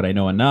anymore, but I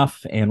know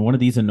enough. And one of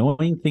these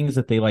annoying things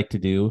that they like to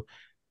do,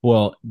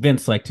 well,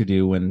 Vince liked to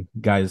do when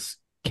guys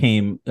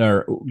came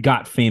or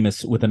got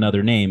famous with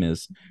another name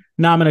is,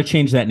 now I'm going to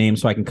change that name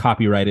so I can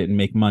copyright it and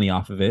make money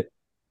off of it.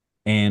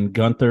 And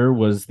Gunther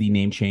was the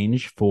name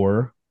change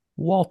for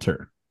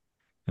Walter.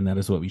 And that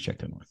is what we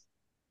checked in with.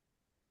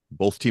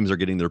 Both teams are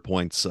getting their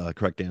points.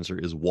 Correct answer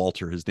is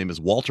Walter. His name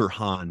is Walter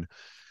Hahn.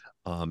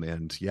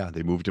 And yeah,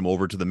 they moved him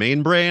over to the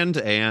main brand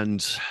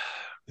and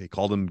they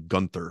called him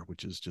Gunther,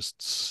 which is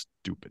just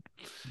stupid.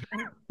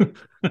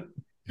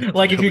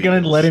 Like, if you're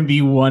going to let him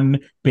be one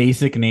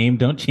basic name,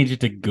 don't change it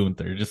to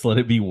Gunther. Just let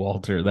it be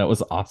Walter. That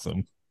was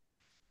awesome.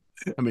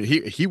 I mean,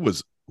 he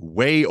was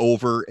way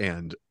over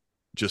and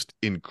just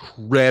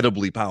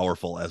incredibly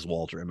powerful as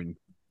Walter. I mean,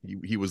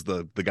 he was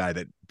the guy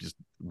that just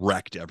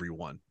wrecked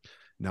everyone.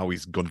 Now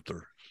he's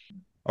Gunther.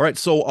 All right,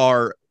 so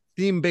our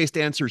theme-based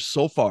answers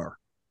so far: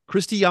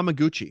 Christy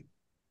Yamaguchi,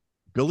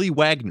 Billy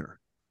Wagner,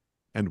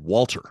 and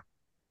Walter.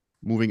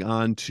 Moving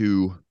on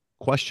to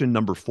question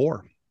number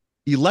 4.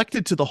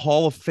 Elected to the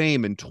Hall of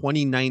Fame in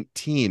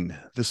 2019,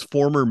 this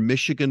former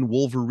Michigan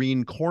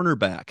Wolverine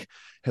cornerback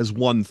has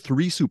won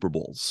 3 Super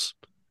Bowls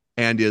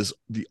and is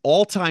the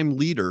all-time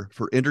leader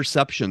for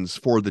interceptions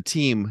for the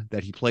team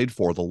that he played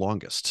for the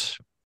longest.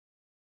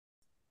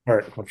 All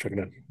right, I'll check it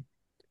in.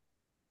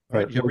 All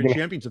right, Jeopardy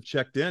champions have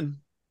checked in.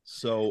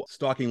 So,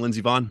 Stalking,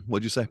 Lindsey, Vonn,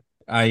 what'd you say?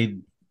 I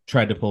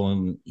tried to pull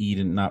and eat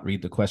and not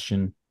read the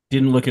question.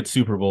 Didn't look at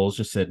Super Bowls,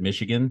 just said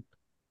Michigan,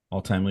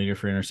 all-time leader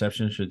for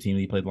interceptions for the team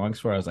that he played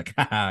longest for. I was like,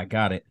 haha,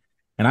 got it.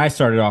 And I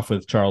started off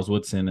with Charles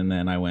Woodson, and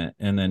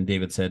then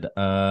David said,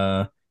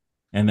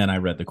 and then I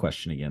read the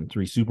question again.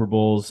 3 Super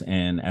Bowls,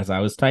 and as I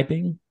was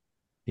typing,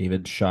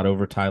 David shot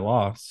over Ty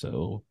Law,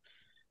 so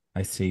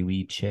I say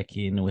we check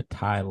in with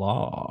Ty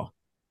Law.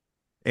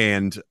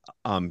 And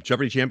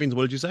Jeopardy champions,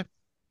 what did you say?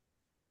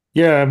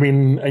 Yeah, I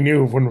mean, I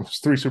knew when it was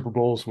 3 Super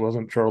Bowls, it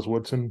wasn't Charles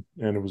Woodson,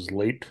 and it was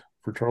late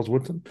for Charles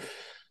Woodson.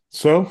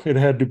 So it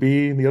had to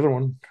be the other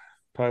one,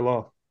 Ty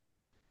Law.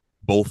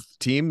 Both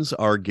teams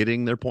are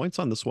getting their points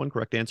on this one.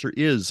 Correct answer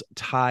is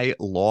Ty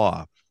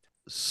Law.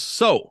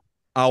 So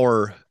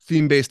our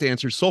theme-based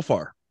answers so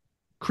far: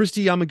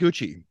 Christy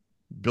Yamaguchi,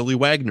 Billy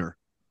Wagner,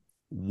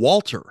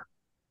 Walter,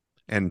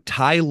 and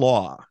Ty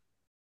Law.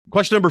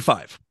 Question number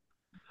 5.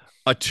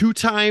 A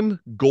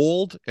 2-time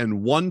gold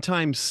and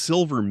 1-time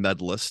silver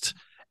medalist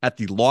at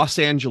the Los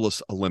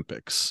Angeles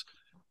Olympics.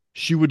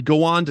 She would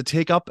go on to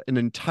take up an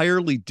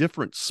entirely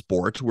different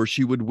sport where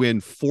she would win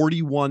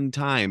 41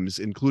 times,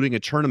 including a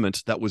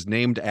tournament that was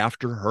named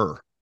after her.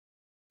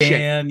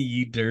 Dan,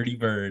 you dirty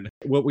bird.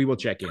 Well, we will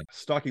check in.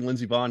 Stalking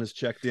Lindsey Vonn has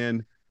checked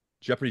in.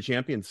 Jeopardy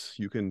champions,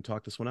 you can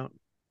talk this one out.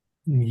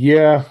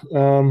 Yeah,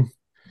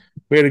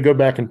 we had to go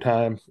back in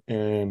time,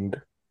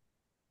 and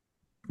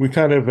we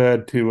kind of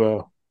had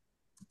to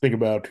think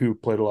about who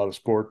played a lot of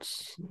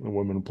sports, the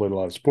women who played a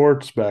lot of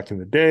sports back in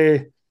the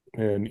day.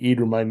 And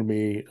Ede reminded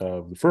me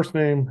of the first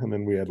name, and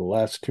then we had the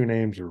last two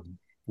names.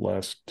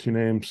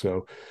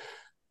 So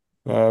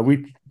I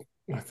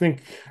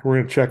think we're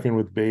going to check in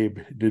with Babe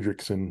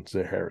Didrikson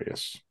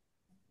Zaharias.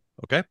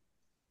 Okay.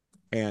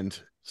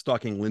 And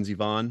Stalking Lindsey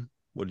Vonn,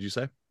 what did you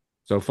say?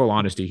 So full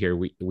honesty here,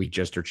 we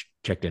just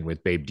checked in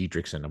with Babe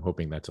Didrikson. I'm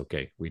hoping that's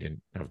okay. We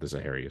didn't have the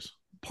Zaharias.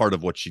 Part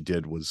of what she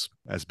did was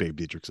as Babe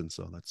Didrikson,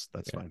 so that's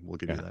fine. We'll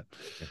give you that.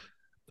 Yeah.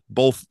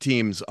 Both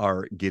teams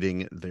are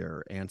getting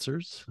their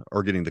answers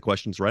or getting the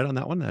questions right on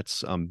that one.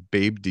 That's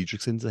Babe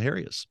Didrikson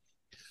Zaharias.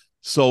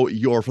 So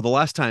for the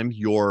last time,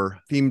 your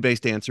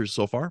theme-based answers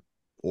so far,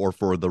 or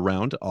for the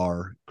round,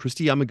 are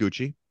Christy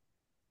Yamaguchi,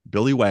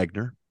 Billy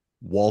Wagner,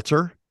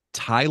 Walter,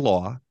 Ty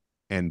Law,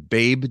 and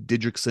Babe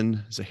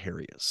Didrikson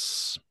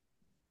Zaharias.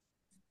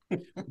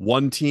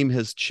 One team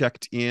has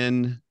checked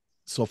in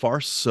so far,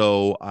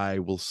 so I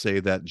will say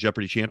that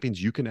Jeopardy champions,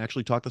 you can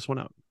actually talk this one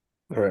out.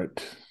 All right.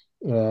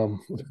 We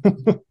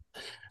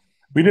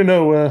didn't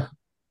know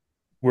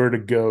where to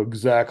go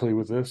exactly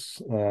with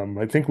this.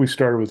 I think we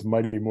started with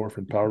Mighty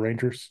Morphin Power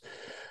Rangers.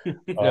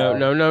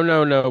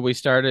 No. We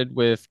started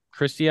with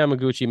Christy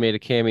Yamaguchi made a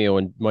cameo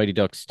in Mighty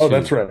Ducks 2. Oh,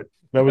 that's right.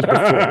 That was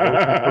before.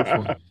 That was the first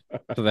one.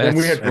 So Then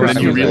we had And then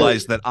you Christy.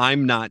 realize that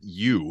I'm not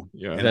you.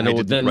 Yeah. And I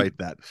didn't write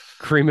that.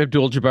 Kareem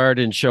Abdul-Jabbar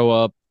didn't show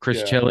up. Chris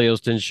Yeah.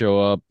 Chelios didn't show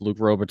up. Luke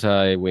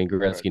Robitaille, Wayne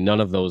Gretzky. None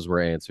of those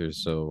were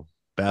answers. So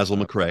Basil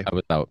McRae.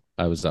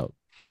 I was out.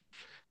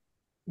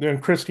 Then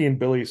Christy and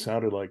Billy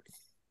sounded like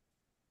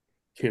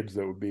kids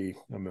that would be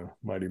on the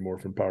Mighty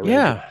Morphin Power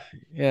Rangers.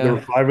 Yeah. There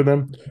were 5 of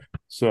them.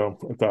 So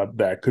I thought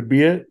that could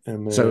be it.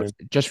 And then So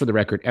just for the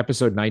record,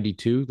 episode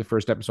 92, the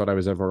first episode I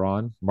was ever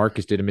on,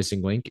 Marcus did a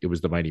missing link. It was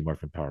the Mighty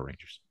Morphin Power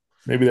Rangers.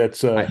 maybe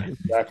that's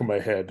back of my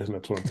head, and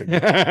that's what I'm thinking.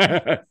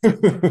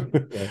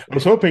 I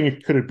was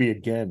hoping could it be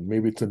again?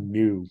 Maybe it's a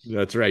new.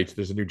 That's right.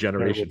 There's a new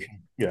generation.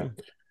 Yeah.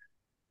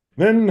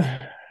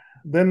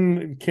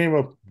 Then came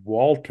up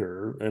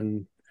Walter,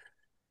 and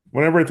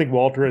whenever I think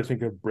Walter, I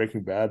think of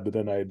Breaking Bad, but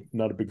then I'm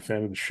not a big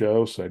fan of the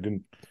show, so I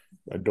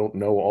don't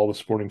know all the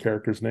supporting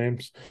characters'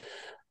 names.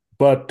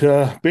 But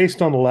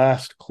based on the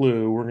last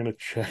clue, we're going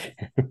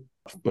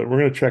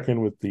to check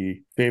in with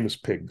the famous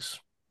pigs.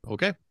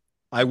 Okay.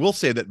 I will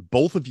say that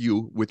both of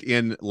you,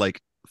 within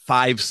like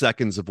 5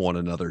 seconds of one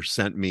another,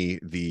 sent me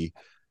the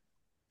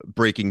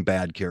Breaking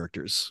Bad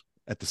characters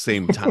at the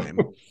same time.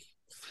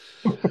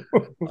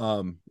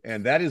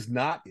 And that is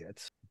not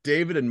it.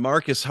 David and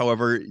Marcus,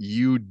 however,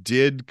 you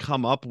did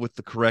come up with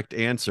the correct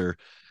answer.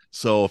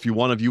 So if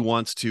one of you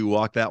wants to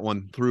walk that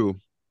one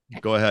through,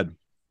 go ahead.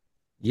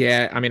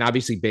 Yeah, I mean,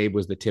 obviously Babe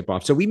was the tip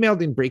off. So we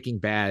mailed in Breaking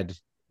Bad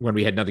when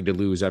we had nothing to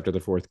lose after the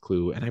 4th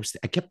clue. And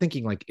I kept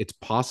thinking, like, it's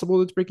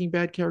possible it's Breaking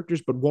Bad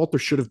characters, but Walter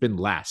should have been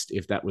last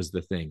if that was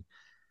the thing.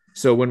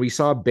 So when we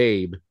saw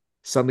Babe,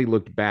 suddenly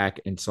looked back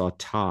and saw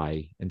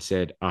Ty and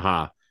said,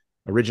 aha,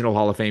 original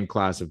Hall of Fame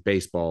class of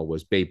baseball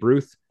was Babe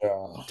Ruth,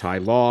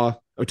 Ty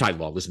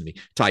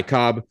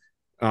Cobb,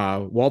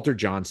 Walter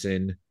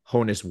Johnson,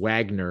 Honus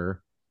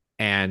Wagner,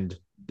 and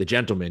the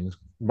gentleman,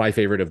 my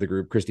favorite of the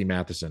group, Christy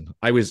Matheson.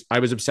 I was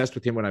obsessed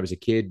with him when I was a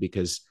kid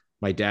because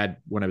my dad,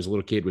 when I was a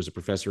little kid, was a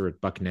professor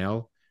at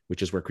Bucknell,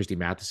 which is where Christy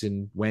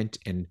Matheson went.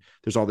 And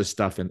there's all this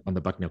stuff on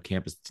the Bucknell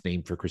campus that's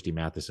named for Christy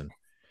Matheson.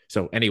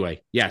 So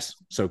anyway, yes.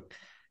 So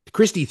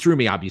Christy threw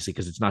me, obviously,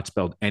 because it's not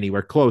spelled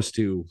anywhere close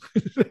to.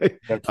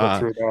 That's what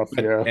threw it off,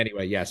 yeah.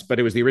 Anyway, yes. But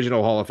it was the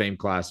original Hall of Fame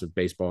class of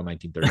baseball in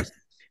 1930s.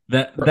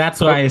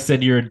 That's why I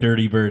said you're a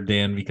dirty bird,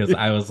 Dan, because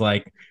I was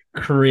like,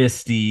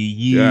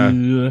 Christy,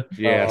 dang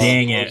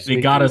it.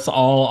 It got us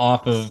all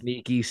off of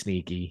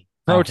sneaky.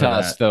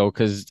 Protest, though,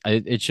 because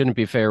it shouldn't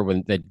be fair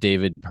when that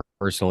David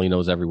personally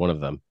knows every one of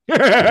them.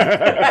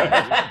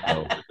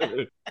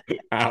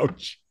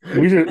 Ouch.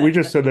 We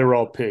just said they were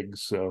all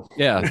pigs, so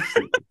yeah.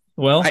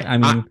 Well, I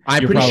mean,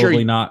 I'm you're pretty probably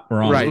sure not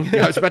wrong. Right.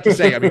 Yeah, I was about to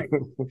say, I mean,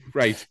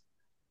 right.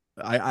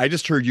 I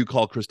just heard you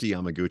call Christy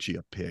Yamaguchi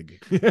a pig.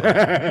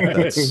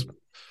 That's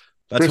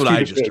what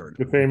I just heard.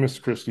 The famous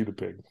Christy the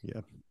pig.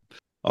 Yeah.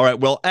 All right.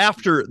 Well,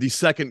 after the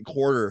second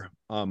quarter,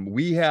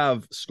 we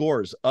have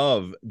scores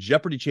of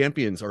Jeopardy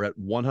champions are at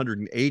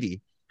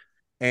 180,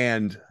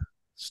 and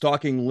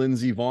Stalking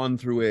Lindsey Vonn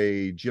through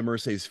a Jim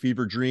Irsay's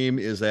fever dream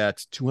is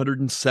at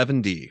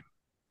 270.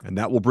 And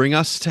that will bring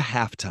us to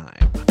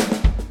halftime.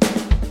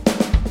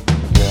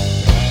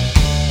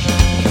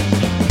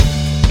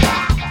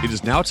 It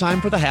is now time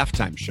for the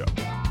halftime show.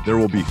 There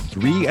will be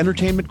 3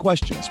 entertainment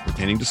questions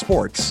pertaining to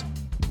sports,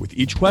 with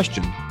each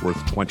question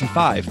worth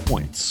 25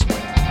 points.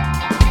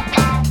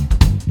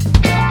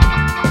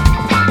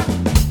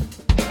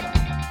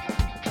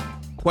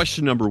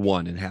 Question number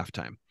 1 in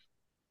halftime.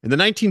 In the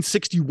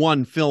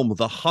 1961 film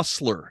The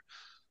Hustler,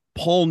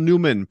 Paul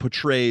Newman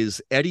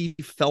portrays Eddie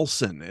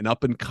Felson, an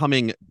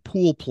up-and-coming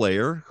pool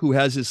player who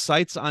has his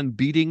sights on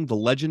beating the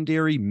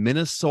legendary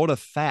Minnesota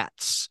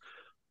Fats,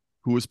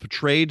 who was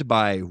portrayed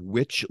by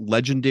which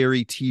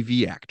legendary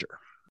TV actor?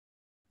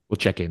 We'll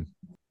check in.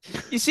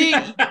 You see,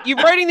 you're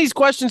writing these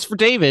questions for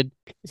David.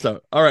 So,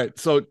 all right.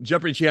 So,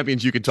 Jeopardy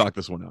champions, you can talk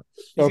this one out.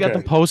 He's got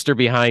the poster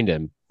behind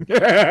him.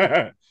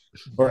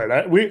 All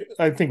right.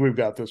 I think we've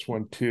got this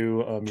one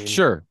too. I mean,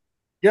 sure.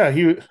 Yeah,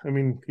 he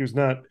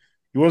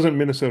wasn't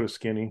Minnesota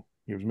skinny.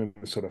 He was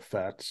Minnesota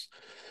Fats.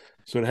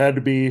 So it had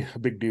to be a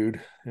big dude,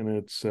 and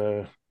it's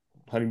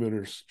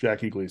Honeymooners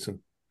Jackie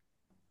Gleason.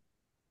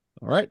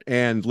 All right.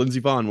 And Lindsey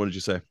Vonn, what did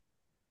you say?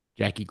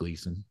 Jackie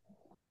Gleason.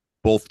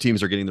 Both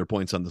teams are getting their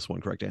points on this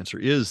one. Correct answer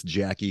is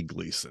Jackie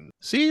Gleason.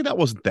 See, that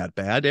wasn't that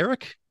bad,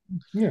 Eric.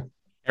 Yeah.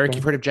 Eric,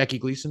 you've heard of Jackie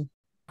Gleason?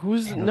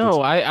 He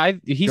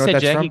said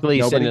Jackie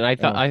Gleason, and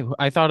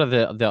I thought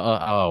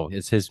of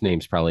his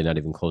name's probably not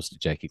even close to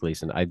Jackie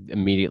Gleason. I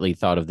immediately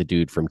thought of the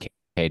dude from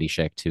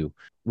Caddyshack 2.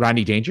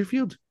 Rodney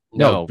Dangerfield?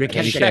 No,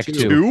 Caddyshack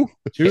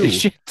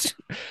 2.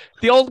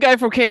 The old guy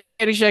from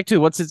Caddyshack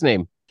 2. What's his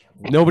name?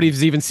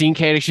 Nobody's even seen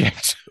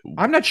Caddyshack 2.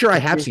 I'm not sure I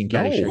have seen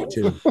Caddyshack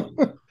 2.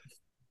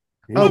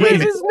 What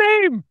is his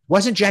name?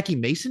 Wasn't Jackie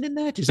Mason in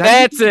that?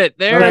 That's it.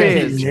 There he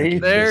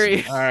is. There he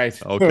is. All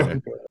right.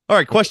 Okay. All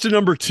right. Question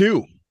number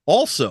 2.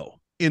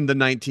 Also in the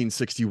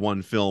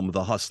 1961 film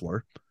The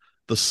Hustler,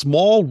 the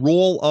small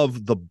role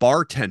of the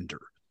bartender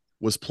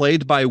was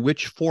played by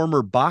which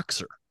former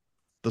boxer,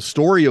 the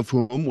story of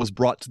whom was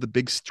brought to the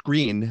big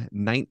screen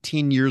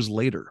 19 years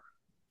later?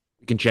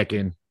 You can check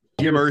in.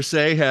 Jim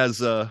Irsay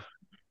has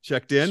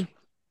checked in.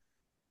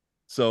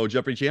 So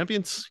Jeopardy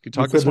champions, you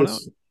can talk this one out.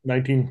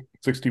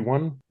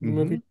 1961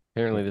 movie.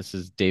 Apparently, this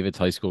is David's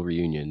high school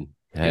reunion.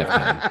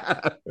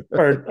 Halftime.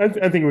 All right,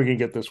 I think we can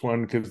get this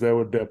one because that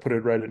would put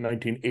it right at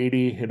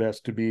 1980. It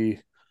has to be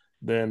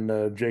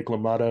then Jake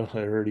LaMotta.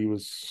 I heard he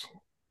was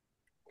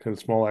kind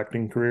of small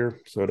acting career,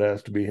 so it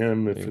has to be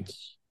him if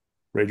it's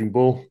Raging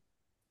Bull.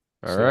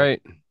 All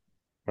right.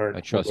 All right.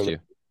 I trust you.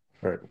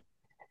 All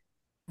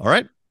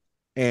right.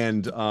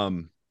 And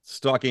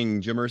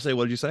Stalking Jim Irsay,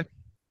 what did you say?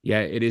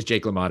 Yeah, it is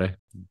Jake LaMotta.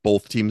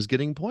 Both teams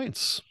getting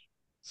points.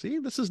 See,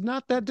 this is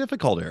not that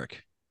difficult,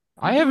 Eric.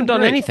 I haven't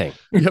done anything.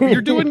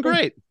 You're doing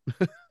great.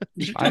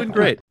 You're doing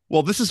great.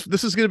 Well, this is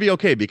going to be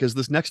okay because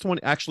this next one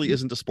actually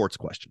isn't a sports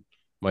question.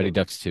 Mighty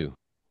Ducks 2.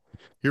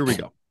 Here we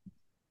go.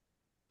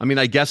 I mean,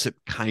 I guess it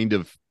kind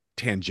of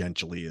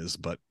tangentially is,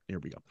 but here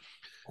we go.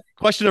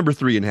 Question number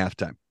 3 in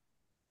halftime.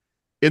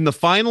 In the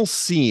final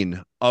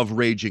scene of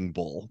Raging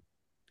Bull,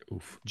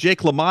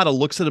 Jake LaMotta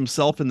looks at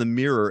himself in the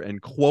mirror and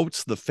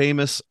quotes the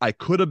famous "I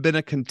could have been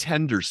a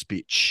contender"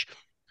 speech,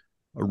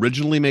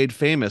 originally made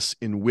famous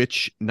in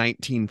which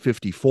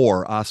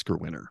 1954 Oscar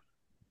winner?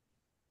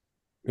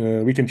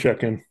 We can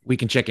check in. We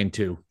can check in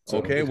too.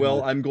 Okay,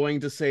 well, I'm going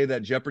to say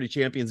that Jeopardy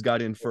champions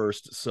got in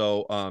first.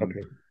 So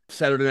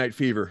Saturday Night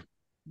Fever,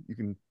 you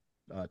can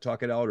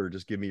talk it out or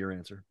just give me your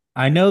answer.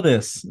 I know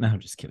this. No, I'm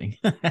just kidding.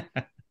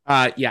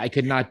 Yeah, I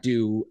could not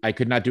do a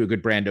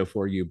good Brando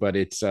for you, but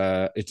it's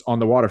On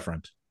the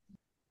Waterfront.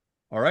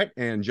 All right,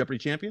 and Jeopardy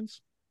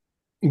champions?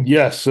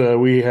 Yes,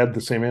 we had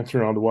the same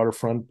answer, On the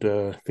Waterfront.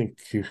 I think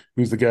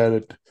who's the guy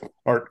that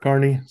Art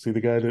Carney? See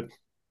the guy that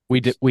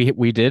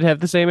we did have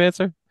the same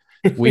answer.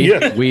 We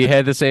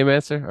had the same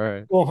answer. All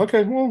right. Well,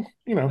 okay. Well,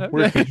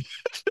 we're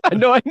I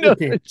know. I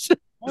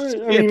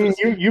mean,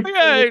 you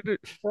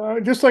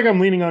just like I'm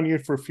leaning on you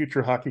for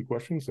future hockey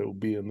questions that will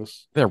be in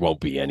this. There won't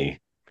be any.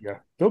 Yeah,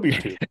 there'll be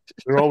 2.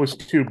 There are always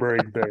 2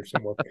 buried there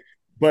somewhere.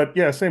 But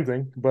yeah, same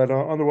thing. But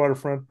On the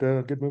Waterfront,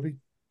 good movie.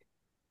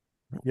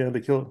 Yeah, they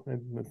kill it.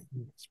 And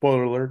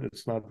spoiler alert,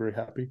 it's not very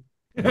happy.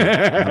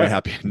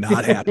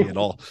 Not happy at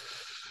all.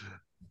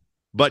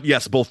 But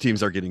yes, both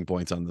teams are getting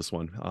points on this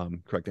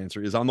one. Correct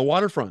answer is On the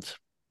Waterfront.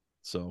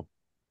 So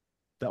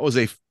that was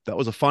a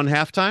fun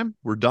halftime.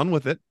 We're done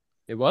with it.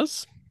 It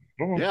was?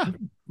 Oh, yeah.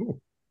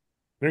 Cool.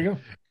 There you go.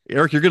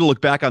 Eric, you're going to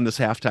look back on this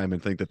halftime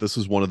and think that this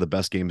was one of the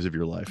best games of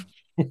your life.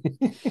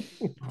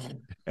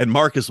 And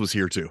Marcus was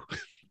here too.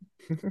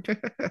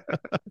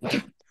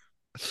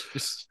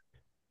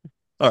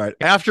 All right.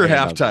 After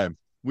halftime,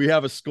 we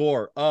have a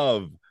score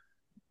of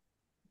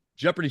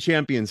Jeopardy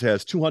champions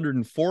has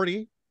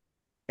 240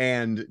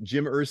 and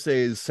Jim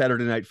Irsay's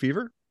Saturday Night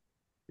Fever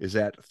is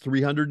at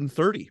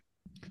 330.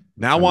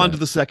 Now on to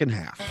the second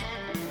half.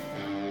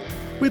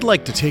 We'd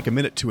like to take a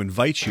minute to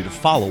invite you to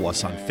follow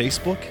us on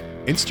Facebook,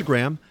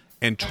 Instagram,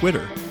 and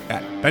Twitter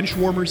at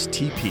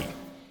BenchwarmersTP.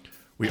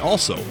 We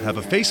also have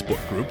a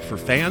Facebook group for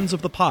fans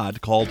of the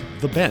pod called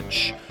The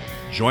Bench.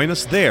 Join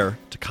us there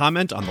to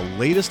comment on the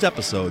latest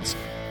episodes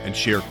and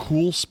share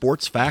cool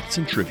sports facts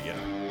and trivia.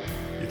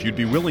 If you'd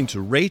be willing to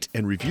rate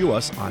and review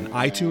us on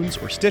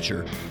iTunes or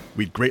Stitcher,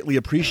 we'd greatly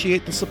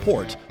appreciate the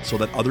support so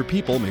that other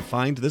people may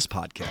find this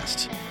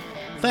podcast.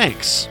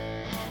 Thanks.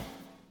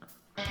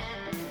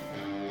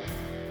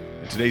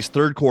 And today's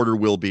third quarter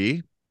will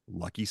be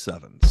Lucky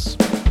Sevens.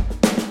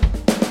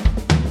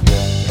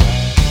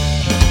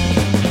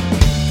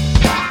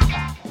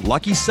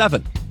 Lucky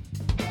 7.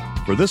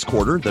 For this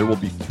quarter, there will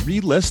be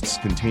 3 lists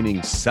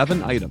containing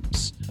 7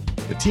 items.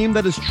 The team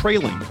that is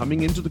trailing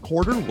coming into the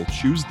quarter will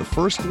choose the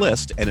first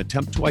list and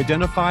attempt to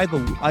identify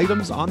the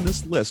items on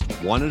this list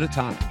one at a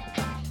time.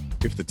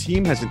 If the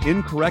team has an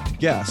incorrect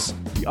guess,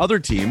 the other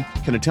team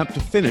can attempt to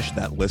finish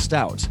that list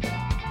out.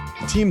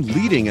 The team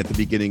leading at the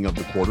beginning of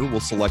the quarter will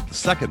select the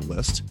second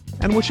list,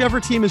 and whichever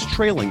team is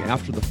trailing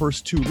after the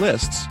first 2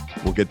 lists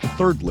will get the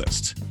third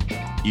list.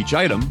 Each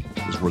item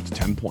is worth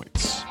 10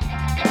 points.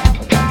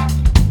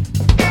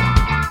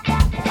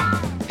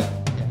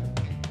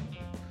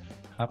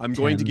 I'm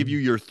going to give you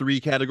your 3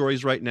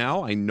 categories right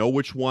now. I know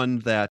which one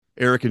that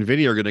Eric and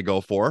Vinnie are going to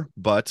go for,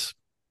 but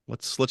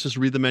let's just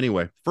read them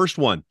anyway. First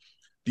one,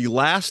 the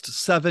last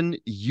 7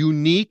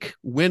 unique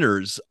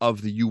winners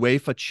of the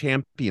UEFA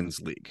Champions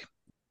League.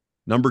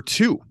 Number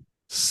 2,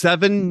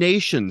 7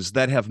 nations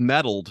that have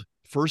medaled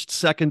first,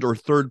 second, or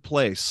third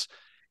place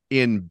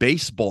in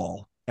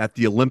baseball at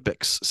the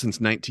Olympics since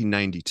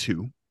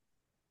 1992.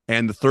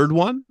 And the third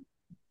one,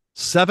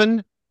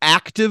 7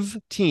 active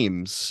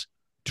teams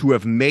to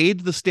have made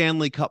the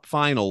Stanley Cup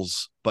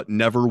Finals but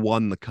never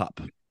won the cup.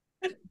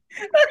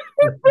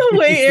 The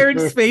way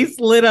Eric's face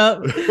lit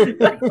up.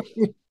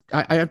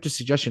 I have a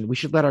suggestion. We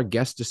should let our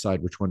guests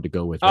decide which one to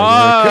go with.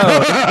 Oh,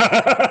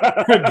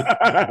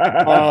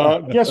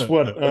 Guess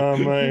what?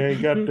 I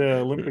got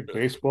Olympic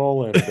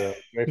baseball and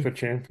UEFA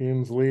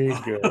Champions League.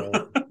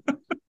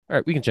 all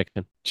right, we can check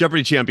in.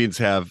 Jeopardy champions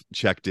have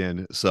checked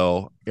in.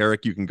 So,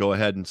 Eric, you can go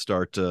ahead and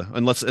start.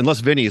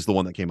 Unless Vinny is the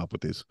one that came up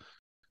with these.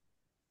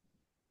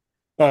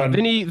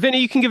 Vinny,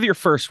 you can give it your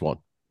first one.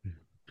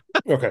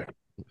 Okay.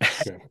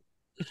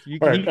 You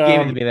right,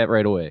 gave me that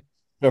right away.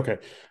 Okay.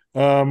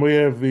 We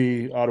have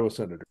the Ottawa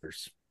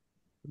Senators.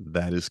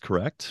 That is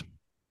correct.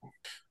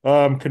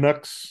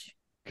 Canucks.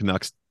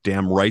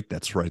 Damn right.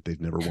 That's right. They've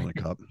never won a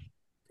cup.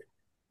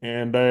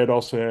 And I had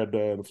also had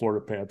the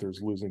Florida Panthers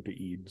losing to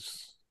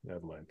Eads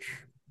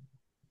Avalanche.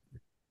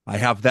 I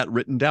have that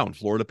written down.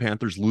 Florida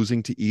Panthers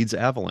losing to Eads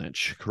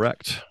Avalanche.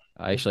 Correct.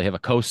 I actually have a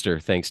coaster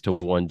thanks to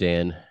one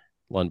Dan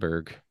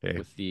Lundberg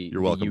with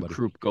you're welcome, buddy.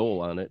 Krupp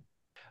goal on it.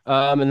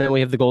 And then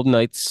we have the Golden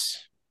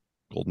Knights.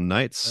 Golden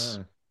Knights.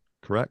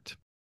 Correct.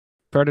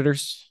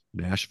 Predators.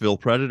 Nashville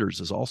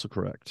Predators is also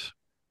correct.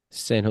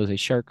 San Jose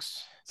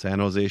Sharks. San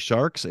Jose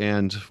Sharks.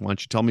 And why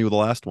don't you tell me the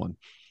last one?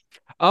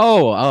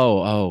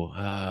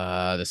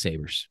 The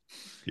Sabres.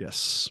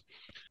 Yes,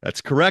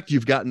 that's correct.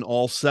 You've gotten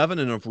all 7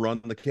 and have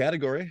run the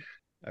category.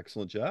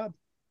 Excellent job.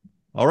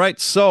 All right.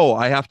 So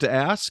I have to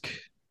ask,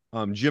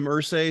 Jim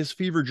Irsay's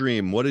Fever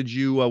Dream.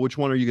 Which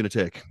one are you going to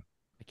take?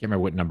 I can't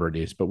remember what number it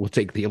is, but we'll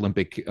take the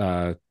Olympic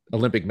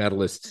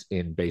medalists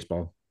in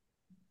baseball.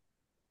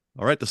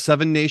 All right. The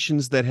 7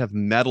 nations that have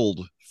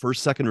medaled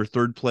first, second, or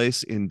third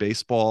place in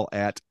baseball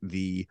at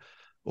the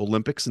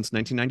Olympics since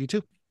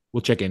 1992.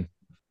 We'll check in.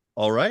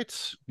 All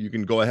right. You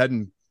can go ahead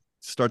and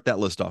start that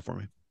list off for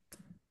me.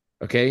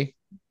 Okay.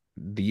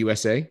 The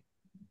USA.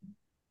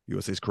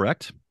 USA is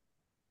correct.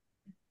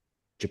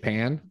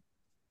 Japan.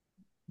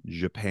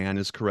 Japan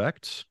is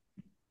correct.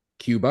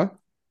 Cuba.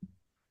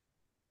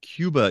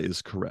 Cuba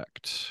is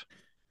correct.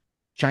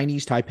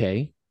 Chinese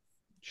Taipei.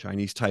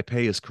 Chinese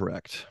Taipei is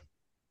correct.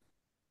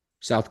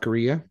 South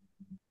Korea.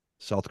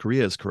 South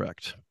Korea is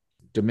correct.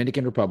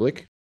 Dominican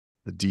Republic.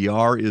 The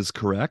DR is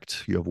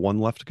correct. You have 1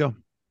 left to go.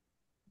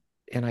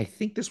 And I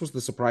think this was the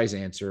surprise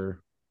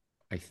answer.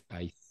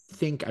 I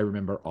think I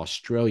remember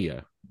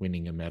Australia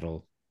winning a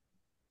medal,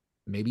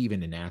 maybe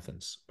even in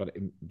Athens,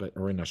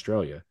 or in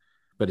Australia.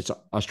 But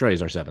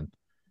Australia's our 7th.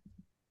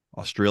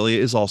 Australia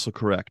is also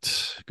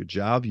correct. Good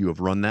job. You have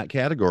run that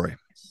category.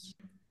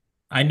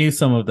 I knew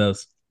some of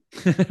those.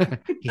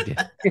 He did.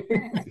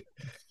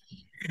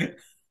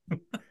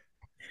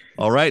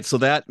 All right. So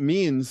that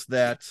means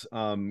that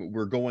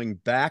we're going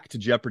back to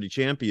Jeopardy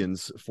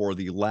champions for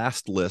the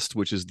last list,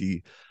 which is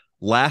the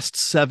last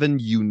 7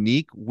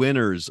 unique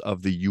winners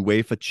of the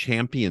UEFA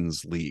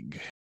Champions League.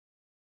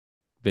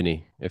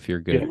 Vinny, if you're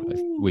good,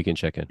 we can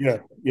check in. Yeah,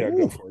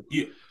 go for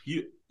it.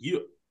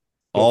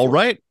 All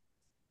right.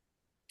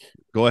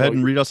 Go ahead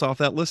and read us off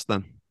that list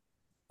then.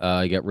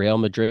 You got Real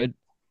Madrid.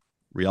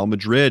 Real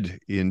Madrid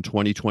in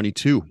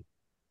 2022.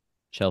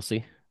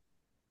 Chelsea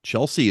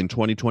in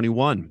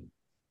 2021.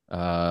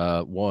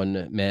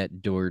 One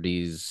Matt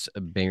Doherty's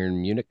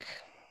Bayern Munich.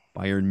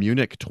 Bayern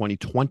Munich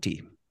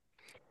 2020.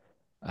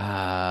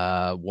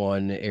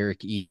 One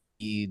Eric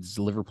Eads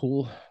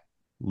Liverpool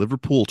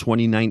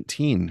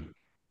 2019.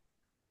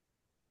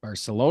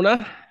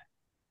 Barcelona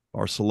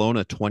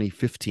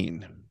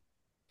 2015.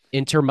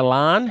 Inter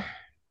Milan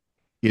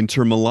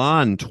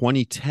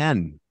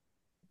 2010.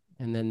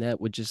 And then that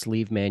would just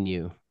leave Man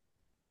U.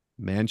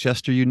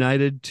 Manchester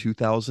United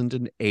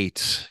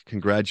 2008.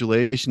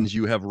 Congratulations,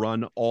 you have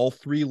run all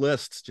 3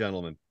 lists,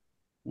 gentlemen,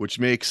 which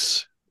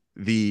makes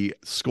the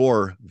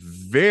score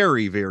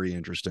very, very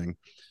interesting.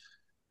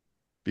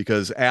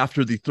 Because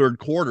after the third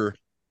quarter,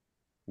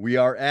 we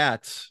are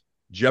at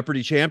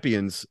Jeopardy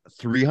champions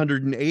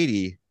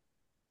 380,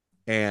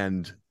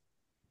 and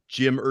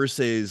Jim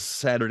Irsay's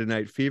Saturday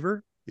Night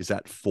Fever is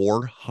at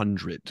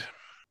 400.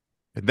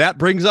 And that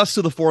brings us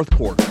to the fourth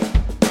quarter.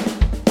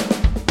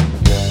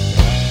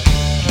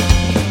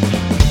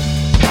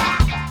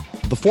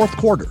 The fourth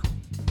quarter,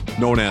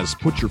 known as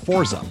Put Your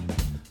Fours Up.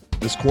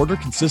 This quarter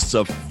consists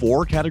of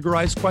 4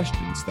 categorized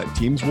questions that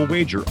teams will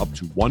wager up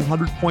to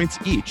 100 points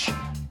each,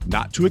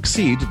 not to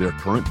exceed their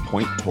current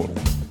point total.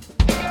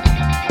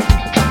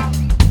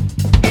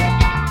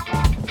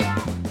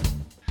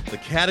 The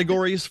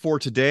categories for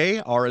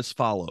today are as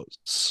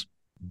follows.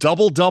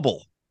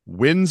 Double-double,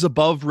 wins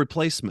above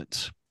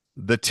replacement,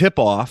 the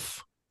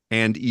tip-off,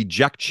 and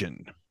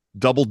ejection.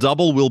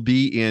 Double-double will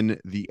be in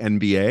the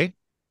NBA,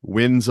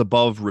 wins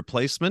above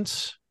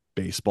replacement,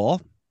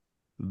 baseball,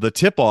 the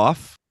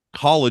tip-off,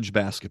 college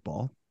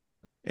basketball,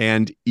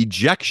 and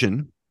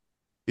ejection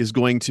is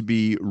going to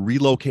be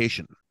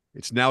relocation.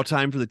 It's now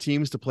time for the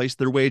teams to place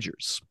their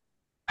wagers.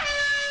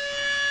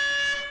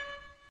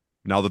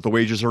 Now that the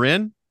wagers are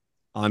in,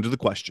 on to the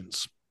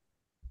questions.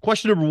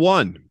 Question number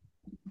 1,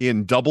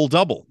 in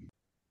double-double.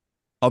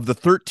 Of the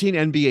 13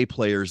 NBA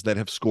players that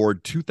have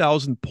scored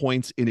 2,000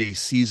 points in a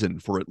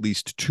season for at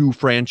least 2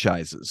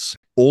 franchises,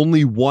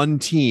 only one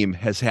team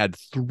has had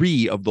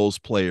 3 of those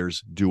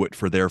players do it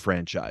for their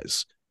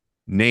franchise.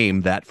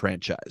 Name that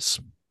franchise.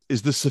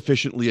 Is this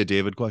sufficiently a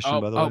David question,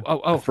 by the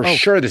way? For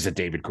sure there's a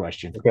David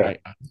question. Okay.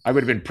 I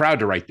would have been proud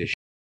to write this.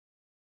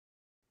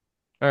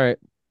 All right.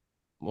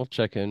 We'll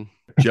check in.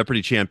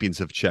 Jeopardy champions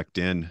have checked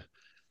in.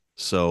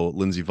 So,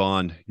 Lindsey,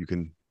 Vonn, you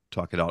can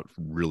talk it out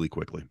really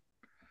quickly.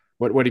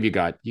 What have you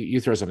got? You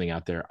throw something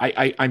out there.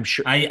 I'm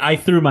sure. I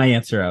threw my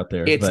answer out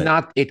there. It's but...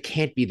 not. It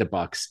can't be the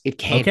Bucks. It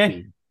can't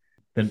be.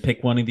 Then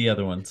pick one of the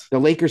other ones. The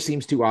Lakers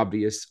seems too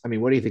obvious. I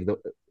mean, what do you think? All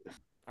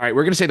right,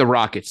 we're going to say the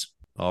Rockets.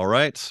 All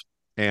right.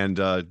 And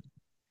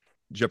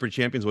Jeopardy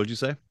champions, what did you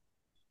say?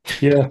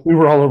 Yeah, we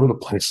were all over the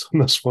place on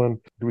this one.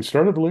 Did we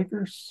start at the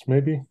Lakers?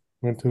 Maybe.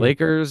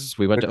 Lakers,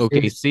 we went to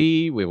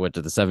OKC, we went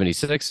to the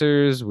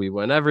 76ers, we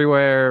went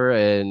everywhere,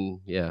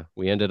 and yeah,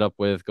 we ended up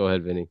with, go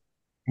ahead, Vinny.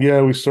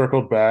 Yeah, we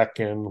circled back,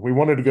 and we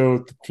wanted to go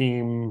with the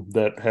team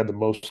that had the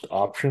most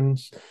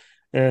options,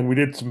 and we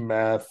did some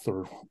math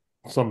on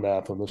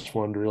this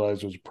one to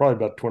realize it was probably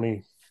about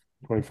 20,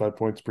 25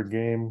 points per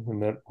game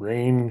in that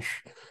range.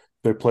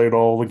 They played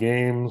all the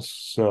games,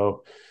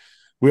 so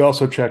we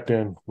also checked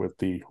in with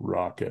the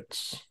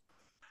Rockets.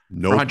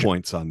 No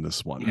points on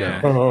this one.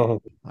 Yeah.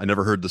 I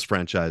never heard this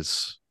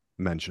franchise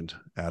mentioned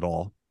at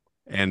all.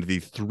 And the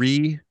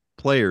three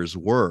players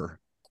were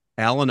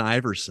Allen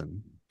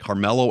Iverson,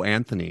 Carmelo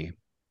Anthony,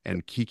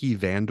 and Kiki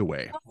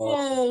Vandeweghe.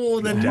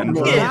 Oh, the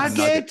Denver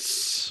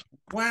Nuggets.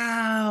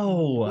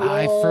 Wow.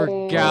 I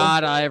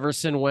forgot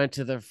Iverson went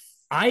to the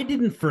I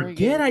didn't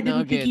forget. I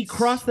didn't think he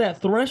crossed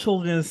that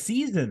threshold in a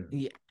season.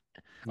 Yeah.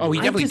 Oh, he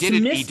definitely did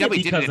it. He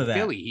definitely did it in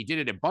Philly. He did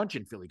it a bunch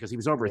in Philly because he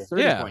was over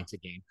 30 points a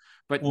game.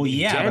 But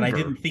Denver, but I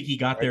didn't think he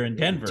got there in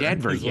Denver.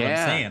 Is what I'm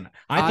saying.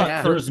 I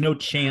thought there was no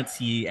chance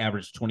he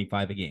averaged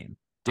 25 a game.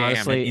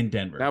 Honestly, in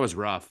Denver. That was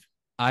rough.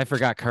 I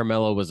forgot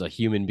Carmelo was a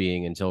human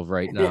being until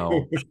right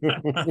now. He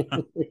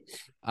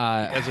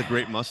has a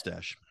great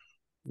mustache.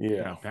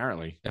 Yeah,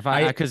 apparently.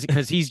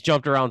 Because he's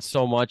jumped around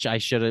so much, we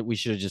should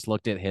have just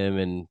looked at him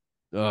and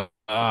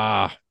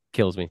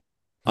kills me.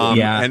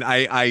 And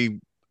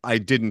I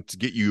didn't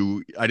get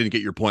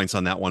your points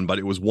on that one, but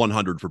it was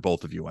 100 for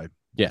both of you.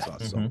 Yeah,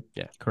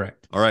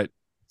 correct. All right.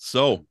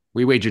 So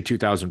we wagered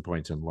 2,000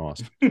 points and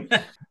lost.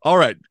 All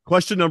right.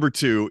 Question number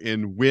 2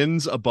 in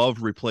wins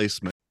above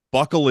replacement.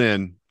 Buckle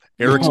in.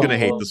 Eric's going to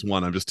hate this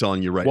one. I'm just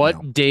telling you right now.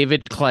 What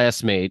David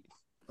classmate?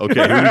 Okay,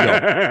 here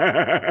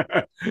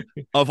we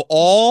go. Of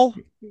all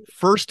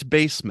first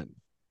basemen,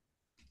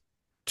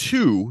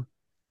 2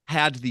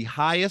 had the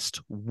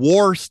highest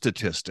WAR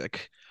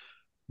statistic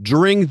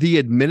during the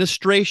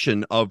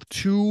administration of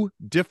 2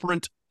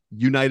 different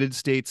United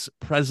States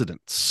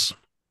presidents.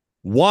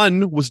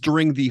 One was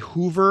during the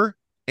Hoover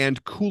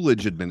and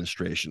Coolidge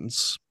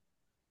administrations,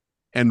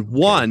 and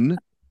one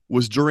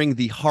was during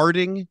the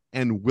Harding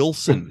and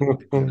Wilson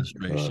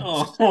administrations.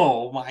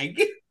 Oh my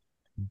God.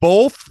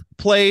 Both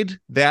played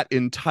that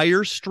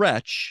entire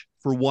stretch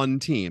for one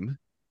team,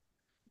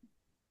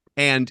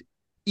 and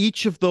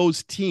each of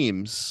those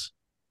teams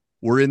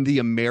were in the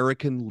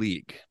American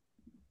League.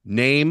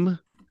 Name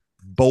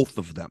both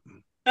of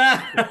them.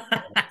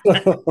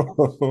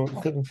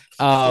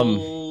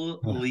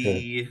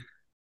 Holy.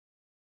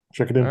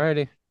 Check it in.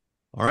 Alrighty.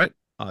 All right.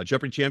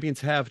 Jeopardy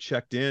champions have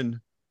checked in.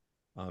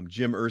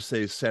 Jim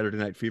Irsay's Saturday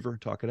Night Fever.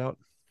 Talk it out.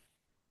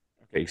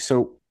 Okay,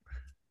 so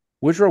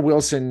Woodrow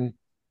Wilson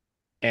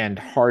and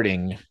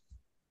Harding.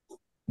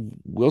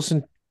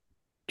 Wilson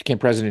became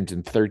president in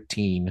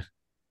 2013,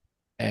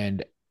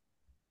 and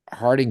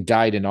Harding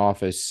died in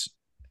office,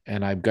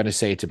 and I'm going to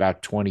say it's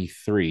about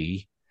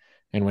 23.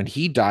 And when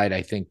he died,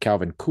 I think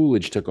Calvin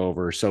Coolidge took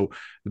over. So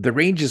the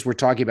ranges we're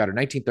talking about are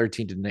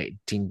 1913 to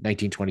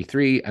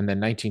 1923, and then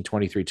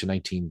 1923 to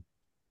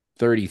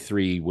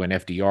 1933 when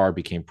FDR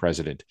became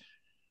president.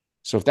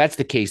 So if that's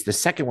the case, the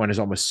second one is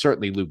almost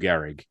certainly Lou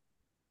Gehrig.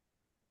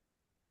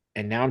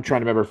 And now I'm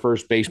trying to remember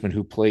first baseman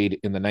who played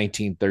in the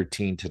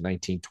 1913 to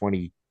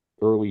 1920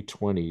 early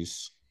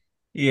 20s.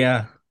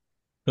 Yeah,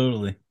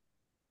 totally.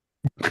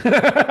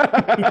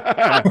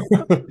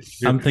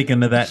 I'm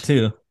thinking of that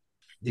too.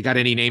 You got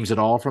any names at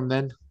all from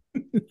then?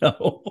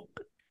 No.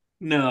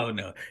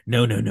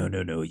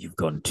 You've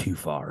gone too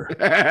far.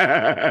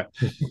 I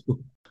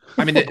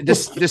mean, the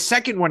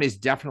second one is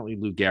definitely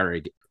Lou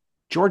Gehrig.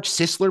 George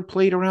Sisler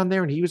played around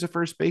there, and he was a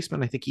first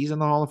baseman. I think he's in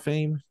the Hall of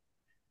Fame.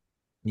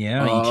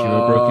 Yeah,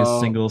 Ichiro broke his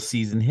single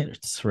season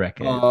hits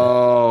record.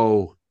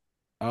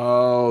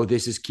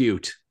 This is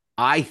cute.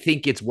 I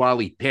think it's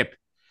Wally Pipp.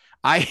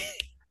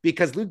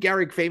 Because Lou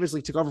Gehrig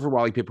famously took over for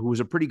Wally Pipp, who was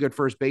a pretty good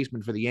first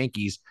baseman for the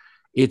Yankees.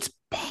 It's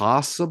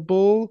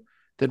possible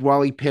that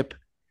Wally Pipp,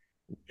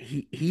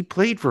 he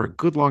played for a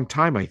good long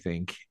time, I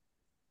think.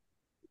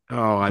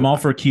 I'm all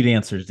for cute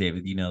answers,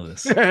 David. You know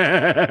this.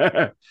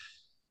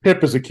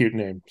 Pip is a cute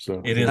name,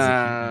 so it is.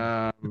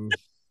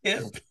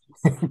 Pip.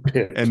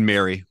 Pip. And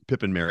Mary,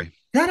 Pip and Mary.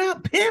 Shut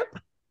up, Pip.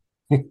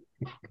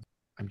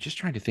 I'm just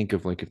trying to think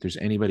of if there's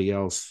anybody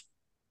else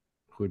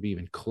who would be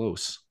even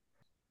close.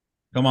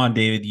 Come on,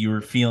 David. You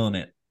were feeling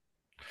it.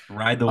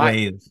 Ride the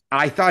wave.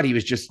 I thought he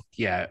was just,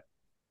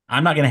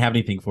 I'm not going to have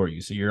anything for you,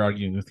 so you're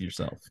arguing with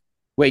yourself.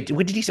 Wait,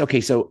 what did he say?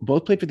 Okay, so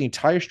both played for the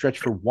entire stretch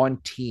for one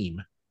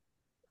team,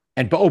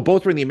 and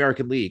both were in the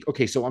American League.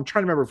 Okay, so I'm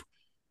trying to remember.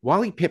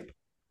 Wally Pipp,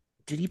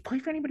 did he play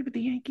for anybody but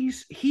the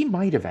Yankees? He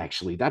might have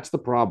actually. That's the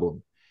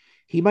problem.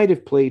 He might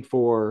have played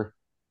for.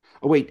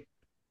 Oh wait.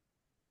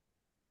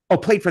 Oh,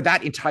 played for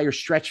that entire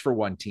stretch for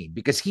one team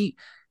because he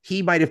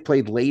might have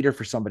played later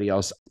for somebody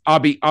else. I'll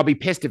be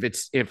pissed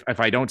if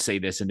I don't say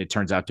this and it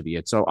turns out to be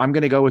it. So I'm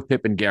going to go with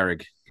Pipp and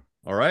Gehrig.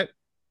 All right.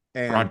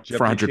 And for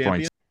 100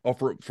 points. Oh,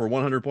 for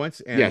 100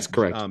 points? And, yes,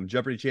 correct.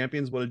 Jeopardy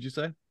champions, what did you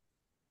say?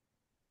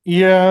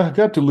 Yeah, I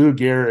got to Lou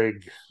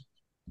Gehrig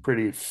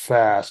pretty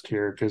fast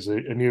here because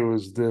I knew it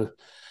was the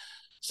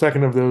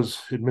second of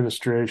those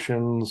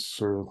administrations,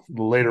 or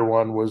the later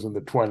one was in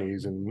the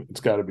 20s, and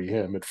it's got to be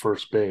him at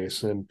first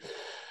base. And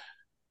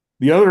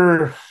the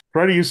other,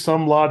 try to use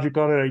some logic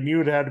on it. I knew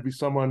it had to be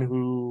someone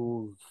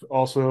who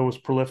also was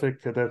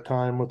prolific at that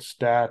time with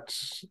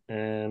stats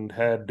and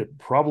had to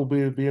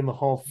probably be in the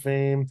Hall of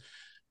Fame.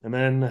 And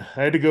then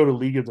I had to go to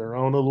League of Their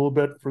Own a little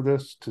bit for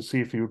this to see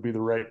if he would be the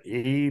right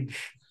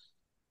age,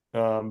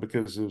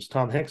 because it was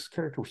Tom Hanks'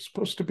 character was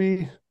supposed to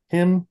be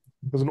him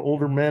as an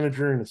older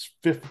manager in his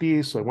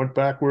 50s. So I went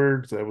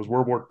backwards. That was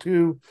World War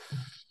II.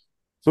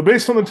 So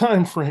based on the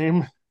time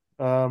frame,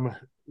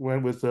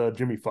 went with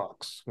Jimmy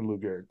Fox and Lou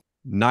Gehrig.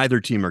 Neither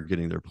team are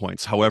getting their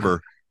points.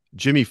 However,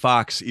 Jimmy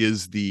Fox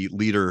is the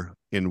leader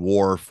in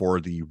war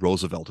for the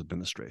Roosevelt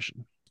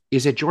administration.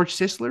 Is it George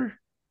Sisler?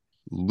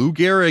 Lou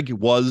Gehrig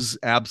was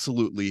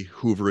absolutely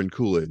Hoover and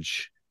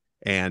Coolidge,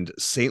 and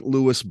St.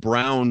 Louis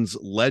Browns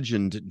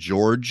legend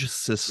George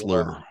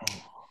Sisler.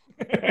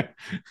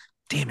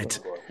 Damn it.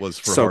 Was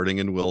for Harding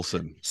and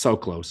Wilson. So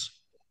close.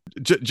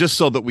 Just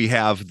so that we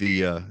have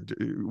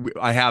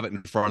I have it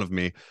in front of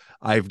me.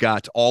 I've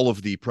got all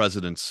of the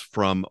presidents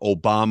from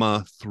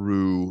Obama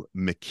through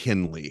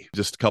McKinley.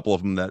 Just a couple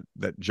of them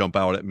that jump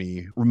out at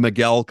me.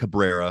 Miguel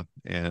Cabrera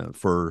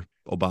for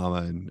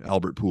Obama and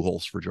Albert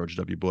Pujols for George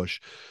W.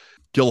 Bush.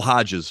 Gil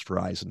Hodges for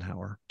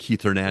Eisenhower.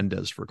 Keith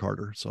Hernandez for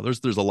Carter. So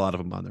there's a lot of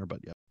them on there, but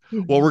yeah.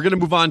 Well, we're going to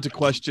move on to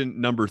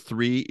question number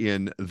 3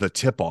 in the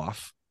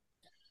tip-off.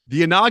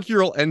 The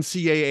inaugural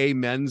NCAA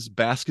men's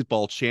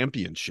basketball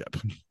championship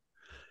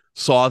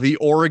saw the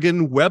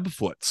Oregon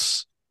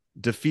Webfoots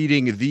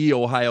defeating the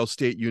Ohio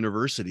State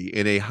University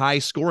in a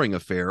high-scoring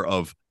affair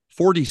of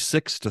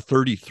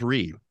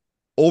 46-33.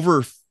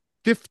 Over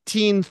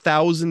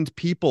 15,000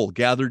 people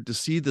gathered to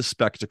see the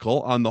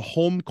spectacle on the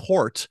home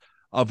court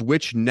of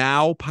which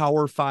now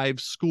Power 5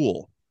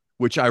 school,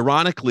 which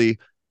ironically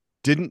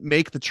didn't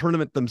make the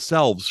tournament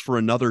themselves for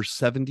another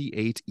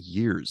 78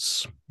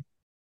 years.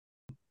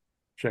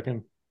 Check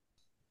in.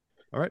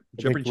 All right.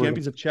 Jeopardy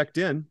champions have checked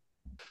in.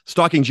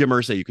 Stalking Jim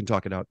Irsay, you can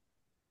talk it out.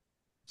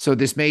 So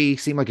this may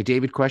seem like a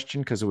David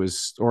question because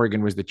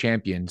Oregon was the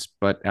champions,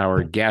 but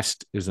our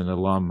guest is an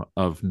alum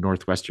of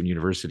Northwestern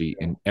University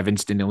in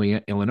Evanston,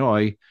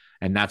 Illinois,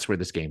 and that's where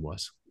this game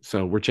was.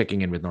 So we're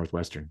checking in with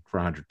Northwestern for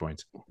 100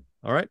 points.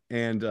 All right.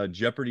 And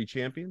Jeopardy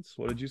champions,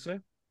 what did you say?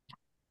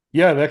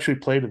 Yeah, I've actually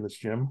played in this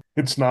gym.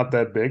 It's not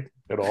that big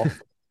at all.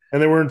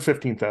 And there weren't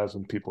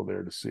 15,000 people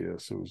there to see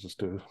us. It was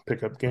just a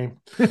pickup game.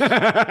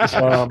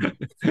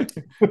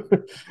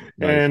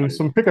 And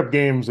some pickup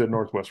games at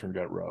Northwestern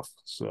got rough.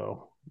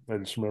 So I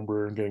just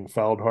remember getting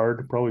fouled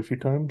hard probably a few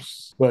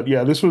times. But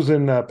yeah, this was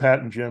in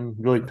Patton Gym,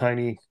 really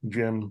tiny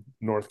gym,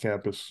 North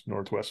Campus,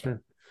 Northwestern.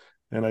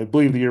 And I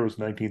believe the year was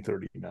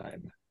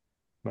 1939,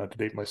 not to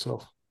date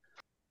myself.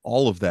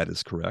 All of that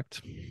is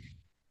correct.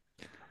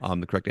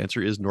 The correct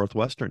answer is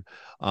Northwestern.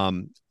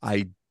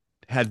 I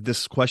had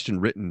this question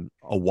written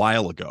a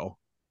while ago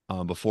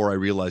before I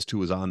realized who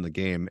was on the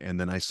game. And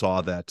then I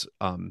saw that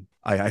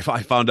I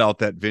found out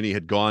that Vinnie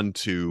had gone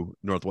to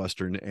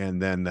Northwestern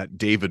and then that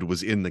David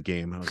was in the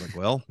game. I was like,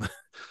 well,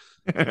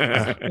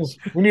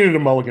 we needed a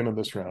mulligan in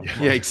this round.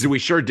 Yeah, we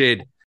sure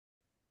did.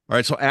 All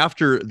right. So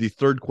after the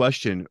third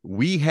question,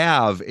 we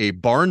have a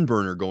barn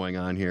burner going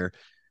on here.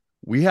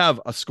 We have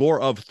a score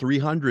of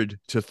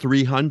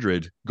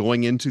 300-300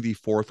 going into the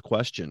fourth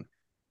question.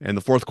 And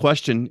the fourth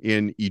question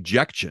in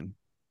ejection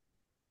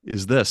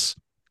is this: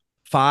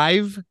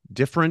 5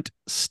 different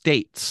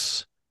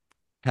states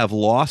have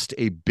lost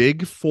a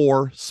Big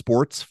Four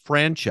sports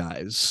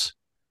franchise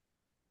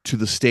to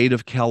the state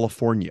of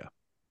California.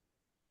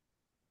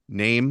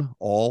 Name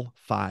all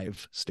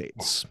 5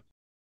 states.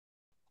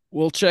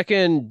 We'll check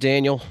in,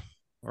 Daniel.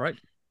 All right.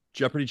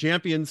 Jeopardy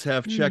champions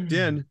have checked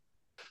in.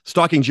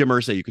 Stalking Jim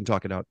Irsay, you can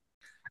talk it out.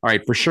 All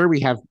right. For sure,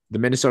 we have the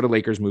Minnesota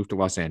Lakers moved to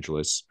Los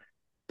Angeles.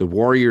 The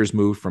Warriors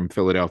moved from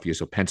Philadelphia,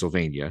 so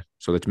Pennsylvania.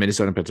 So that's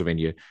Minnesota and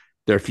Pennsylvania.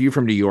 There are a few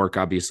from New York,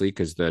 obviously,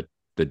 because the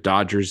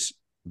Dodgers,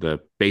 the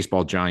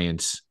baseball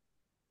giants,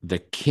 the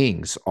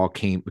Kings all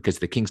came because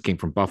the Kings came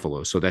from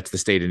Buffalo. So that's the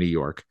state of New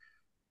York.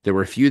 There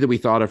were a few that we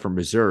thought of from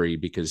Missouri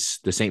because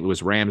the St.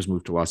 Louis Rams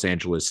moved to Los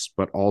Angeles,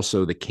 but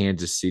also the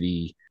Kansas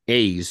City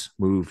A's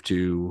moved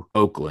to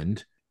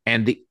Oakland.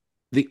 And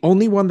the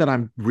only one that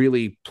I'm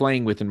really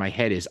playing with in my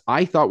head is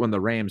I thought when the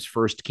Rams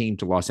first came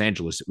to Los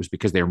Angeles, it was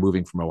because they were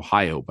moving from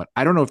Ohio, but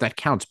I don't know if that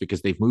counts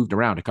because they've moved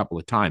around a couple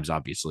of times,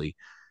 obviously.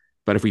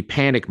 But if we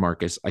panic,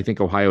 Marcus, I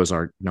think Ohio is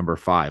our number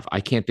 5.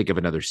 I can't think of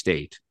another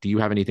state. Do you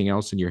have anything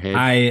else in your head?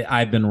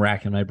 I've been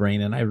racking my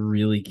brain and I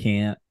really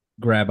can't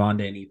grab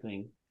onto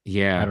anything.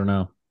 Yeah. I don't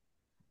know.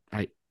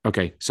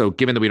 Okay. So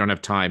given that we don't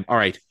have time, all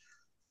right.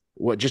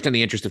 Well, just in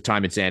the interest of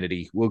time and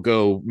sanity, we'll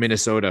go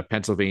Minnesota,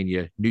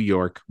 Pennsylvania, New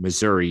York,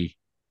 Missouri,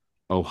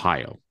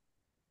 Ohio.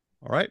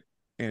 All right.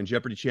 And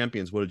Jeopardy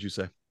champions, what did you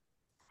say?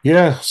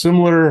 Yeah,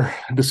 similar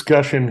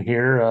discussion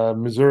here.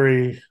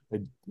 Missouri,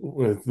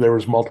 there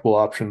was multiple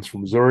options for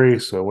Missouri,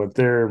 so I went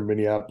there.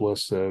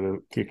 Minneapolis,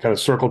 kind of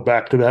circled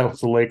back to that with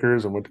the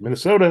Lakers and went to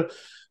Minnesota.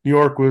 New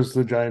York was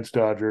the Giants,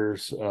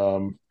 Dodgers.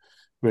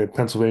 We had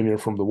Pennsylvania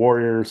from the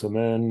Warriors, and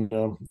then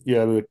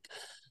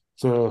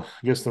so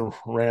I guess the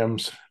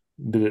Rams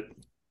did it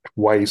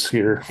twice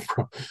here.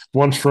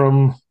 Once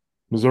from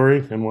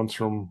Missouri and once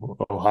from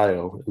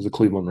Ohio as the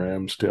Cleveland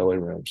Rams to LA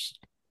Rams.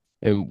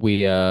 And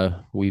we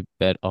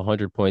bet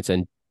 100 points.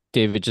 And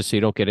David, just so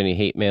you don't get any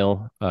hate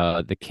mail,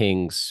 the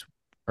Kings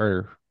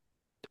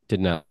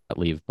did not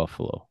leave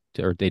Buffalo,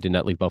 or they did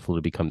not leave Buffalo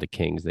to become the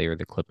Kings. They are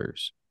the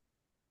Clippers.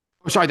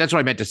 Oh, sorry, that's what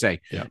I meant to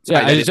say. Yeah,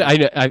 Sorry,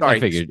 I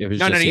figured it was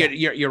no, just,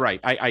 you're right.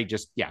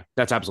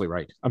 That's absolutely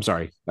right. I'm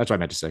sorry. That's what I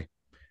meant to say.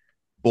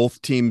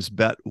 Both teams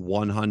bet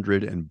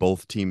 100 and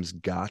both teams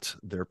got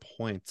their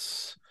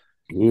points.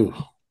 Ooh.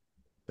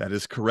 That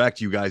is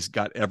correct. You guys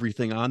got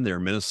everything on there.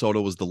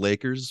 Minnesota was the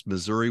Lakers.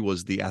 Missouri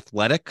was the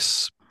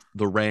Athletics,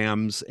 the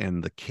Rams,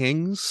 and the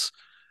Kings.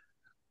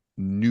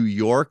 New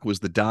York was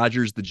the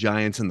Dodgers, the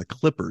Giants, and the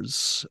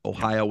Clippers.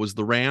 Ohio was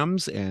the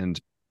Rams, and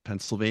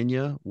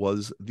Pennsylvania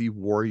was the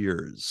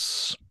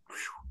Warriors.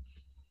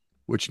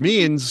 Which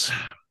means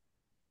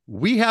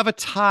we have a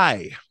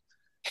tie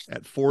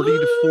at 40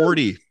 to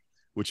 40,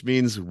 which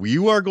means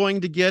you are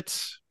going to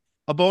get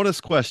a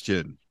bonus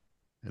question.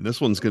 And this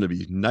one's going to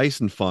be nice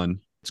and fun.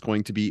 It's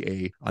going to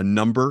be a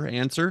number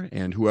answer,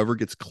 and whoever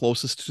gets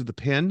closest to the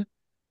pin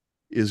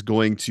is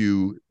going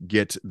to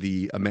get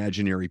the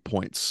imaginary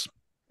points,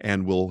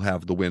 and we'll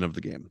have the win of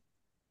the game.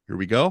 Here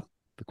we go.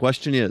 The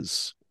question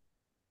is,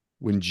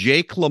 when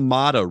Jake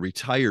LaMotta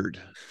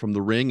retired from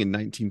the ring in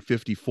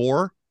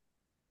 1954,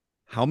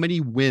 how many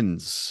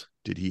wins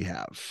did he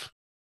have?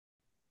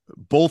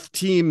 Both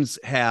teams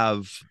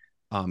have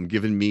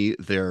given me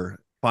their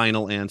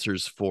final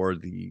answers for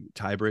the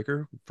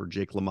tiebreaker for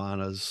Jake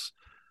LaMotta's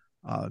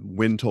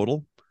win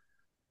total.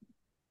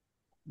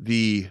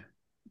 The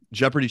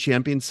Jeopardy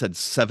champions said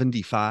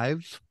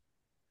 75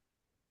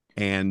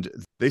 and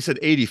they said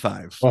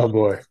 85. Oh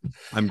boy.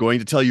 I'm going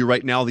to tell you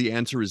right now, the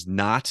answer is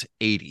not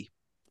 80.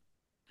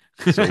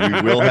 So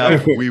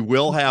we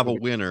will have a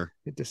winner.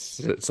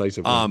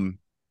 Decisively.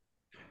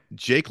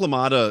 Jake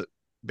LaMotta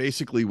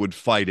basically would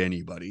fight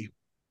anybody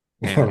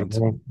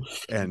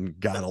and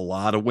got a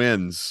lot of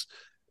wins.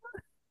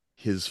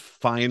 His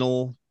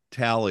final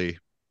tally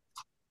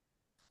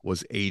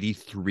was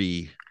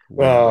 83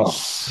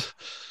 wins.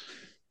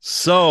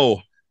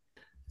 So,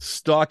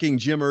 stalking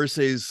Jim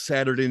Irsay's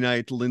Saturday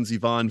night Lindsey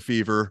Vonn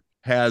fever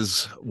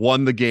has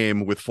won the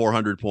game with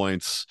 400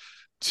 points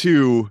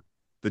to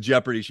the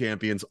Jeopardy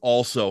champions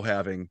also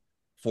having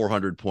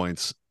 400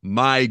 points.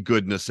 My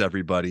goodness,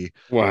 everybody.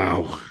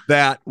 Wow.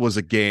 That was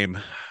a game.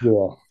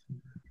 Yeah.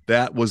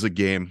 That was a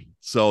game.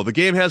 So the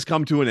game has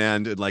come to an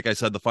end. And like I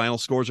said, the final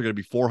scores are going to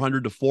be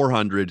 400 to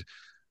 400.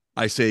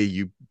 I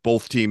say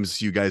both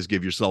teams, you guys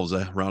give yourselves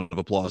a round of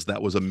applause.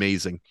 That was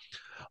amazing.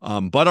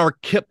 But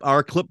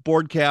our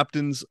clipboard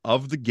captains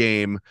of the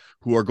game,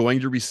 who are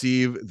going to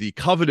receive the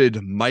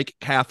coveted Mike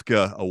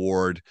Kafka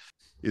Award,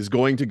 is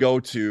going to go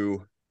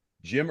to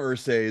Jim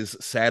Irsay's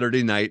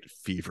Saturday Night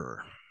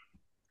Fever.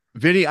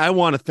 Vinnie, I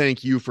want to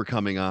thank you for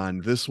coming on.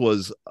 This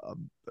was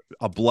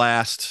a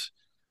blast.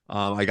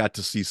 I got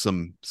to see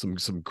some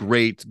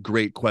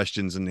great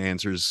questions and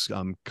answers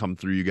come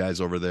through you guys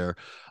over there.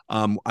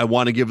 I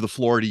want to give the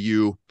floor to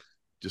you.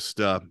 Just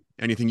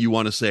anything you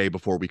want to say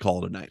before we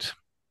call it a night.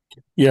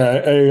 Yeah,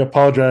 I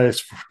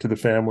apologize to the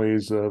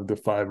families of the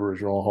 5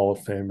 original Hall of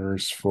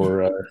Famers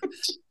for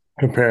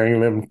comparing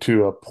them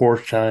to a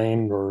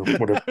porcine or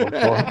whatever they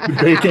call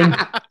it. Bacon.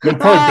 They're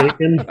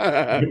probably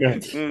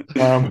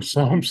bacon.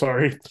 So I'm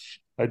sorry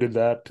I did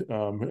that.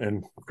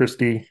 And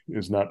Christy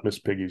is not Miss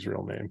Piggy's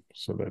real name.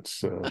 So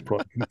that's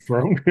probably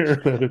confirmed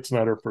here that it's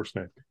not her first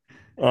name.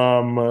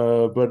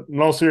 But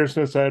in all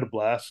seriousness, I had a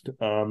blast.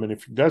 And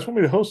if you guys want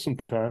me to host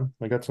sometime,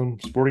 I got some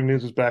sporting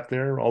news back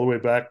there all the way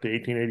back to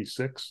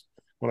 1886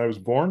 when I was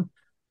born.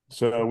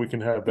 So we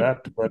can have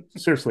that. But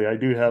seriously, I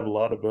do have a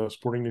lot of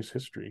sporting news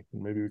history.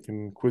 And maybe we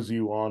can quiz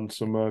you on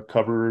some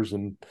covers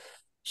and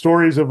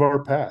stories of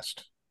our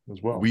past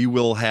as well. We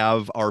will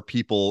have our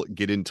people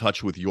get in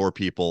touch with your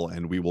people,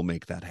 and we will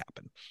make that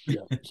happen.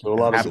 Yeah. So a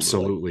lot of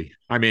absolutely.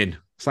 I'm in.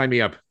 Sign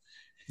me up.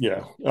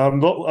 Yeah.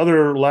 The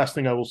other last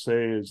thing I will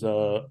say is just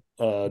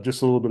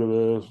a little bit of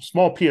a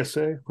small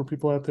PSA for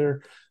people out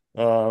there.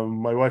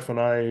 My wife and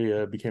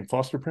I became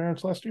foster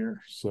parents last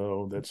year,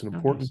 so that's an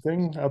important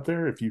thing out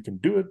there. If you can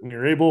do it and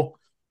you're able,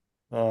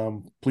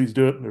 please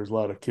do it. There's a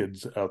lot of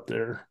kids out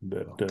there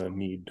that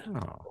need,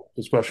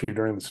 especially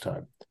during this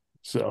time.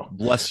 So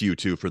bless you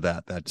two for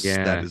that. That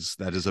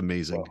is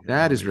amazing. Well,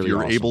 That is really if you're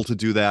awesome. able to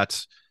do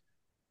that,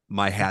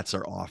 my hats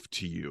are off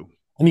to you.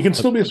 and you can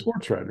still be a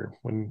sports writer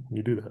when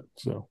you do that.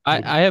 So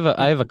I have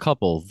a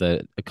couple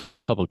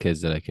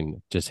kids that I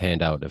can just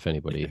hand out if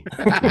anybody.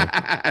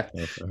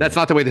 That's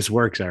not the way this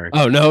works, Eric.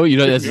 Oh no,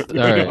 that's all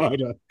right. I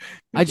know.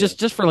 I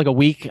just for like a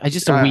week. A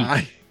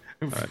week.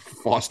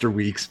 Foster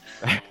weeks.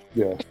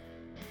 Yeah.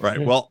 Right.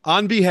 Well,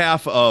 on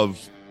behalf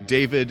of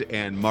David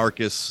and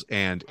Markkus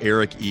and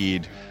Eric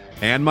Eid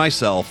and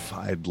myself,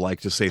 I'd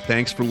like to say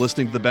thanks for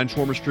listening to the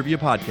Benchwarmers Trivia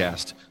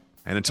Podcast.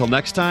 And until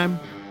next time,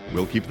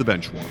 we'll keep the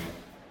bench warm.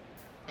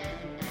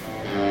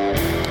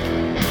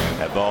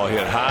 That ball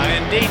hit high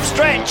and deep.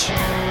 Stretch!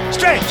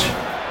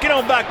 Get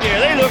on back there.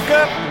 They look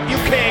up. You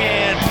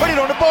can put it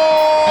on the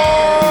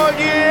board.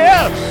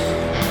 Yes!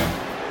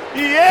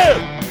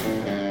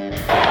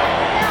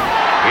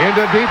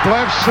 Into deep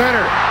left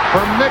center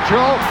for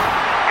Mitchell.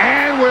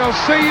 And we'll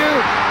see you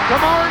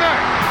tomorrow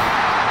night.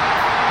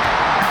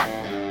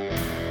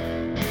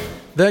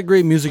 That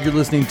great music you're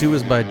listening to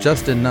is by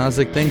Justin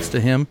Nozick. Thanks to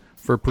him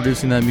for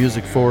producing that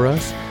music for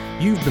us.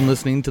 You've been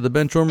listening to the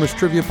Benchwarmers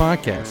Trivia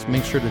Podcast.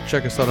 Make sure to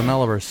check us out on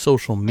all of our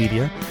social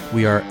media.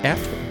 We are at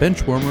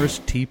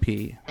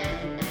BenchwarmersTP.